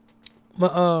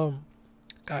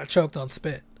 Got choked on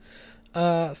spit.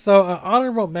 So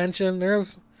honorable mention.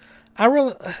 This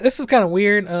is kind of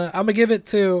weird. I'm gonna give it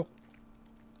to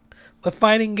the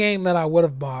fighting game that I would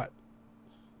have bought,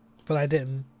 but I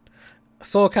didn't.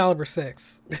 Soul Calibur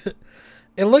 6.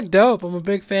 It looked dope. I'm a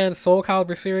big fan of Soul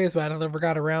Calibur series, but I never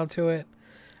got around to it.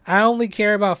 I only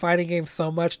care about fighting games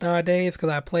so much nowadays because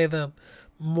I play them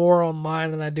more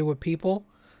online than I do with people,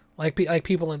 like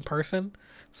people in person.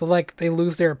 So like they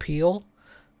lose their appeal.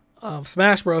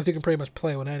 Smash Bros. You can pretty much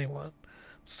play with anyone.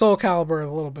 Soul Calibur is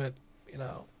a little bit, you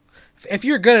know. If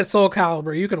you're good at Soul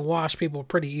Calibur, you can wash people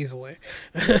pretty easily.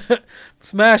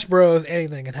 Smash Bros.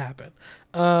 Anything can happen.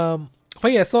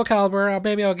 But yeah, Soul Calibur.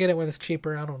 Maybe I'll get it when it's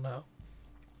cheaper. I don't know.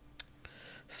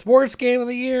 Sports game of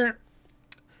the year.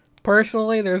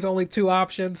 Personally, there's only two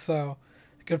options, so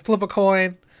you can flip a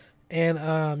coin,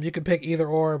 and you can pick either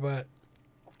or. But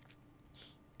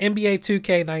NBA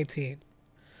 2K19.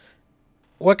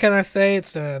 What can I say?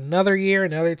 It's another year,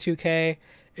 another 2K.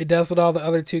 It does what all the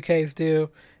other 2Ks do.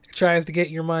 It tries to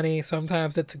get your money.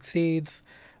 Sometimes it succeeds.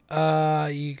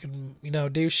 You can,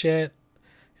 do shit.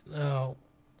 No.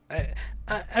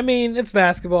 I mean, it's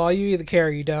basketball. You either care or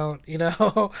you don't,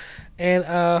 And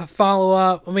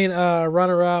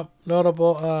runner up,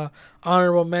 notable,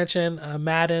 honorable mention,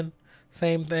 Madden,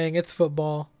 same thing. It's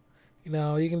football.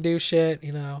 You can do shit,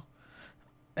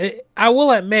 I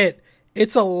will admit,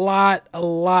 it's a lot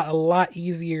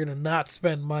easier to not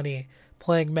spend money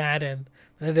playing Madden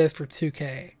than it is for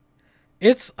 2K.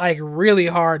 It's like really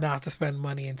hard not to spend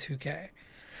money in 2K.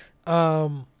 Yeah,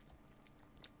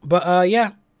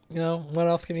 what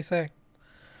else can you say?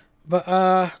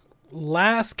 But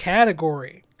last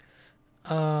category,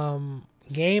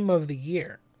 game of the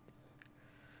year.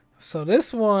 So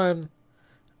this one,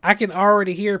 I can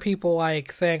already hear people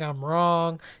like saying I'm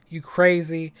wrong, you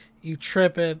crazy, you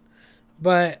tripping.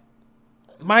 But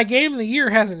my game of the year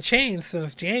hasn't changed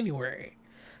since January.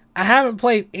 I haven't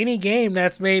played any game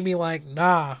that's made me like,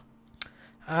 nah,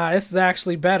 this is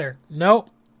actually better. Nope,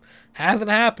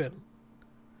 hasn't happened.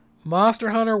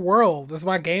 Monster Hunter World is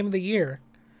my game of the year.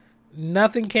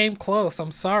 Nothing came close,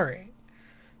 I'm sorry.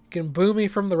 You can boo me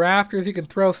from the rafters, you can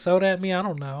throw soda at me, I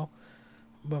don't know.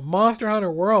 But Monster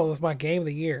Hunter World is my game of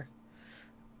the year.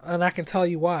 And I can tell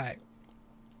you why.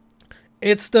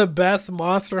 It's the best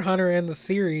Monster Hunter in the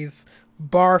series,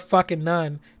 bar fucking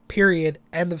none, period,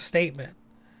 end of statement.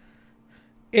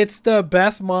 It's the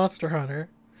best Monster Hunter.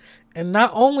 And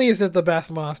not only is it the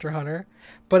best Monster Hunter,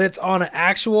 but it's on an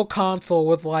actual console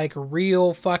with like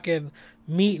real fucking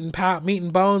meat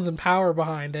and bones and power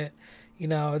behind it.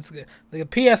 It's the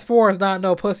PS4 is not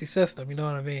no pussy system, you know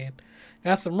what I mean?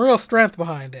 Got some real strength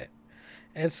behind it.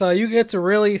 And so you get to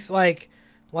really like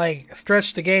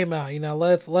stretch the game out,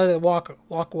 let it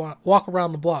walk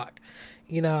around the block.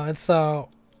 And so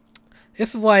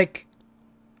this is like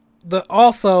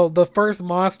the first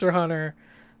Monster Hunter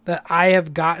that I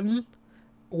have gotten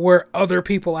where other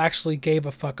people actually gave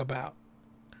a fuck about.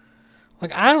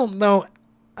 Like, I don't know,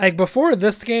 like before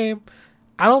this game,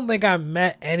 I don't think I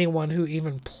met anyone who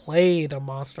even played a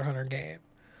Monster Hunter game,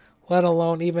 let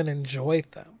alone even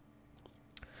enjoyed them.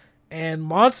 And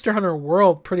Monster Hunter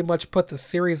World pretty much put the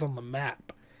series on the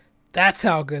map. That's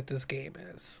how good this game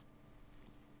is.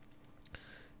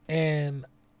 And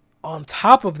on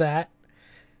top of that,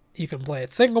 you can play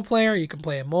it single player, you can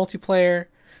play it multiplayer,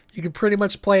 you can pretty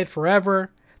much play it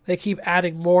forever. They keep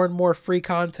adding more and more free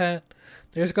content.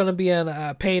 There's going to be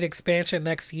a paid expansion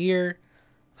next year.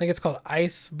 I think it's called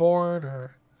Iceborne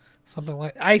or something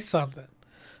like Ice something.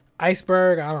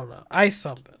 Iceberg, I don't know. Ice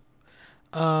something.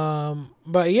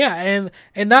 But yeah,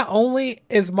 and not only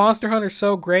is Monster Hunter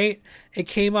so great, it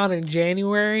came out in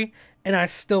January, and I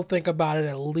still think about it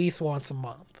at least once a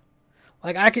month.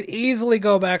 Like, I could easily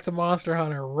go back to Monster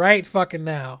Hunter right fucking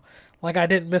now. Like, I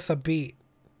didn't miss a beat.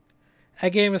 That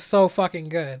game is so fucking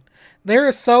good. There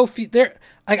are so few,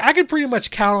 like, I could pretty much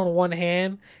count on one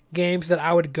hand games that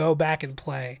I would go back and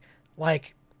play,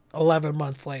 like, 11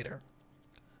 months later.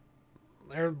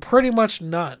 There are pretty much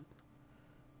none.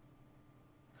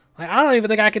 Like, I don't even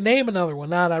think I can name another one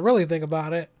now that I really think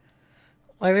about it.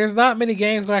 Like, there's not many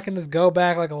games where I can just go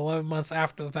back, like, 11 months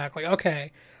after the fact. Like,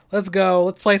 okay, let's go.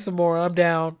 Let's play some more. I'm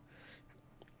down.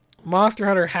 Monster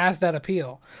Hunter has that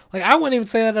appeal. Like, I wouldn't even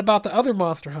say that about the other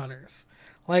Monster Hunters.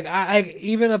 Like, I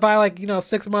even if I,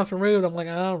 6 months removed, I'm like,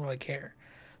 I don't really care.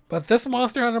 But this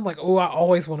Monster Hunter, I'm like, oh, I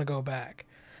always want to go back.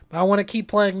 But I want to keep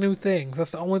playing new things. That's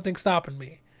the only thing stopping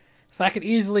me. So I could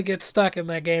easily get stuck in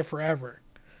that game forever.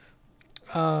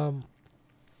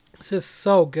 It's just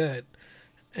so good.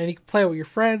 And you can play with your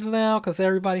friends now, because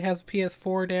everybody has a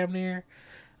PS4 damn near.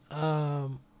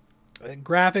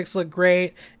 Graphics look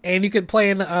great, and you can play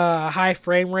in high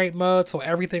frame rate mode, so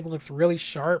everything looks really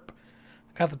sharp.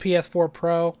 I got the PS4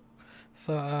 Pro,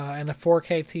 so and a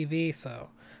 4K TV, so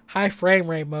high frame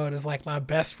rate mode is like my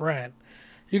best friend.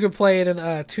 You can play it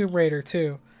in Tomb Raider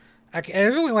too. And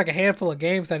there's only like a handful of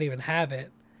games that even have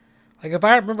it. Like, if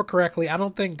I remember correctly, I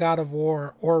don't think God of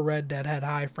War or Red Dead had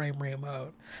high frame rate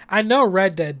mode. I know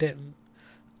Red Dead didn't,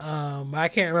 I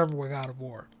can't remember what God of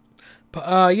War.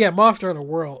 But yeah, Monster Hunter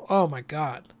World. Oh my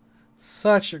god.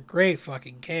 Such a great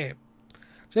fucking game.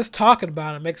 Just talking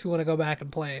about it makes me want to go back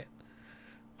and play it.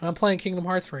 I'm playing Kingdom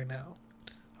Hearts right now.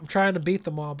 I'm trying to beat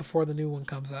them all before the new one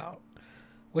comes out.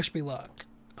 Wish me luck.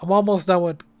 I'm almost done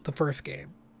with the first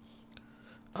game.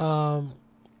 Yeah.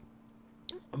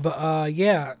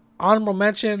 Honorable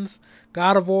mentions,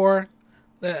 God of War.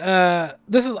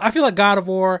 I feel like God of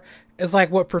War is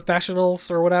like what professionals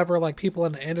or whatever, like people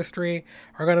in the industry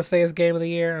are gonna say is game of the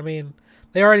year. I mean,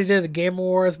 they already did the Game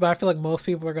Awards, but I feel like most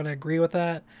people are gonna agree with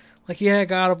that. Like, yeah,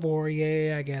 God of War,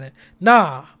 yeah, I get it.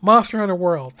 Nah, Monster Hunter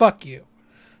World, fuck you.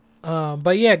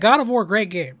 But yeah, God of War, great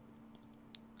game.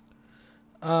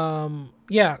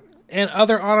 Yeah, and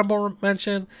other honorable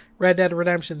mention, Red Dead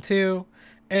Redemption 2.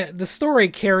 And the story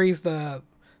carries the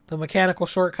mechanical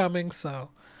shortcomings, so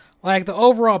like the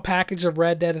overall package of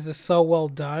Red Dead is just so well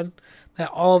done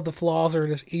that all of the flaws are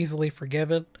just easily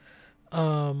forgiven.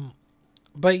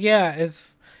 But yeah,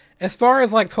 it's as far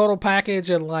as like total package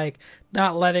and like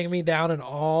not letting me down at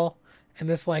all, and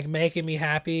it's like making me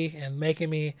happy and making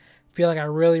me feel like I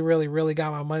really, really, really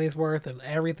got my money's worth and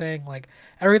everything. Like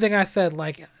everything I said,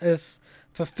 like it's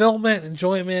fulfillment,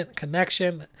 enjoyment,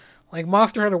 connection. Like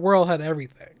Monster Hunter World had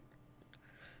everything.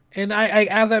 And I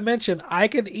as I mentioned, I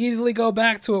can easily go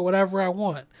back to it whenever I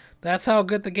want. That's how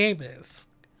good the game is.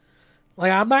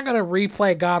 Like, I'm not going to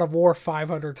replay God of War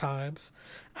 500 times.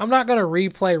 I'm not going to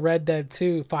replay Red Dead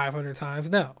 2 500 times.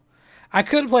 No. I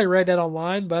could play Red Dead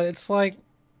Online, but it's like,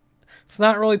 it's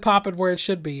not really popping where it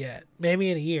should be yet. Maybe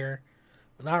in a year,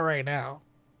 but not right now.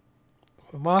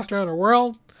 With Monster Hunter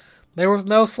World, there was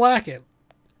no slacking.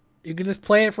 You can just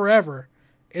play it forever.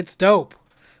 It's dope.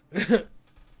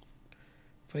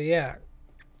 But yeah.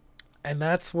 And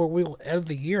that's where we will end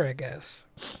the year, I guess.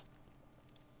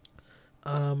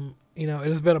 You know, it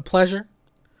has been a pleasure.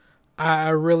 I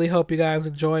really hope you guys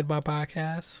enjoyed my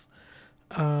podcast.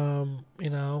 You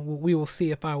know, we will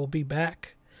see if I will be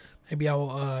back. Maybe I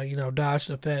will, dodge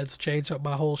the feds, change up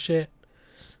my whole shit.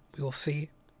 We will see.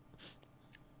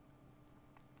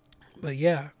 But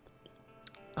yeah,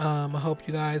 I hope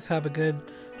you guys have a good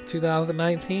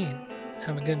 2019.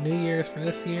 Have a good New Year's for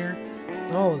this year.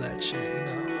 And all of that shit, you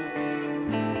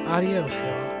know. Adios,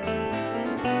 y'all.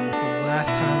 For the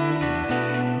last time of the year.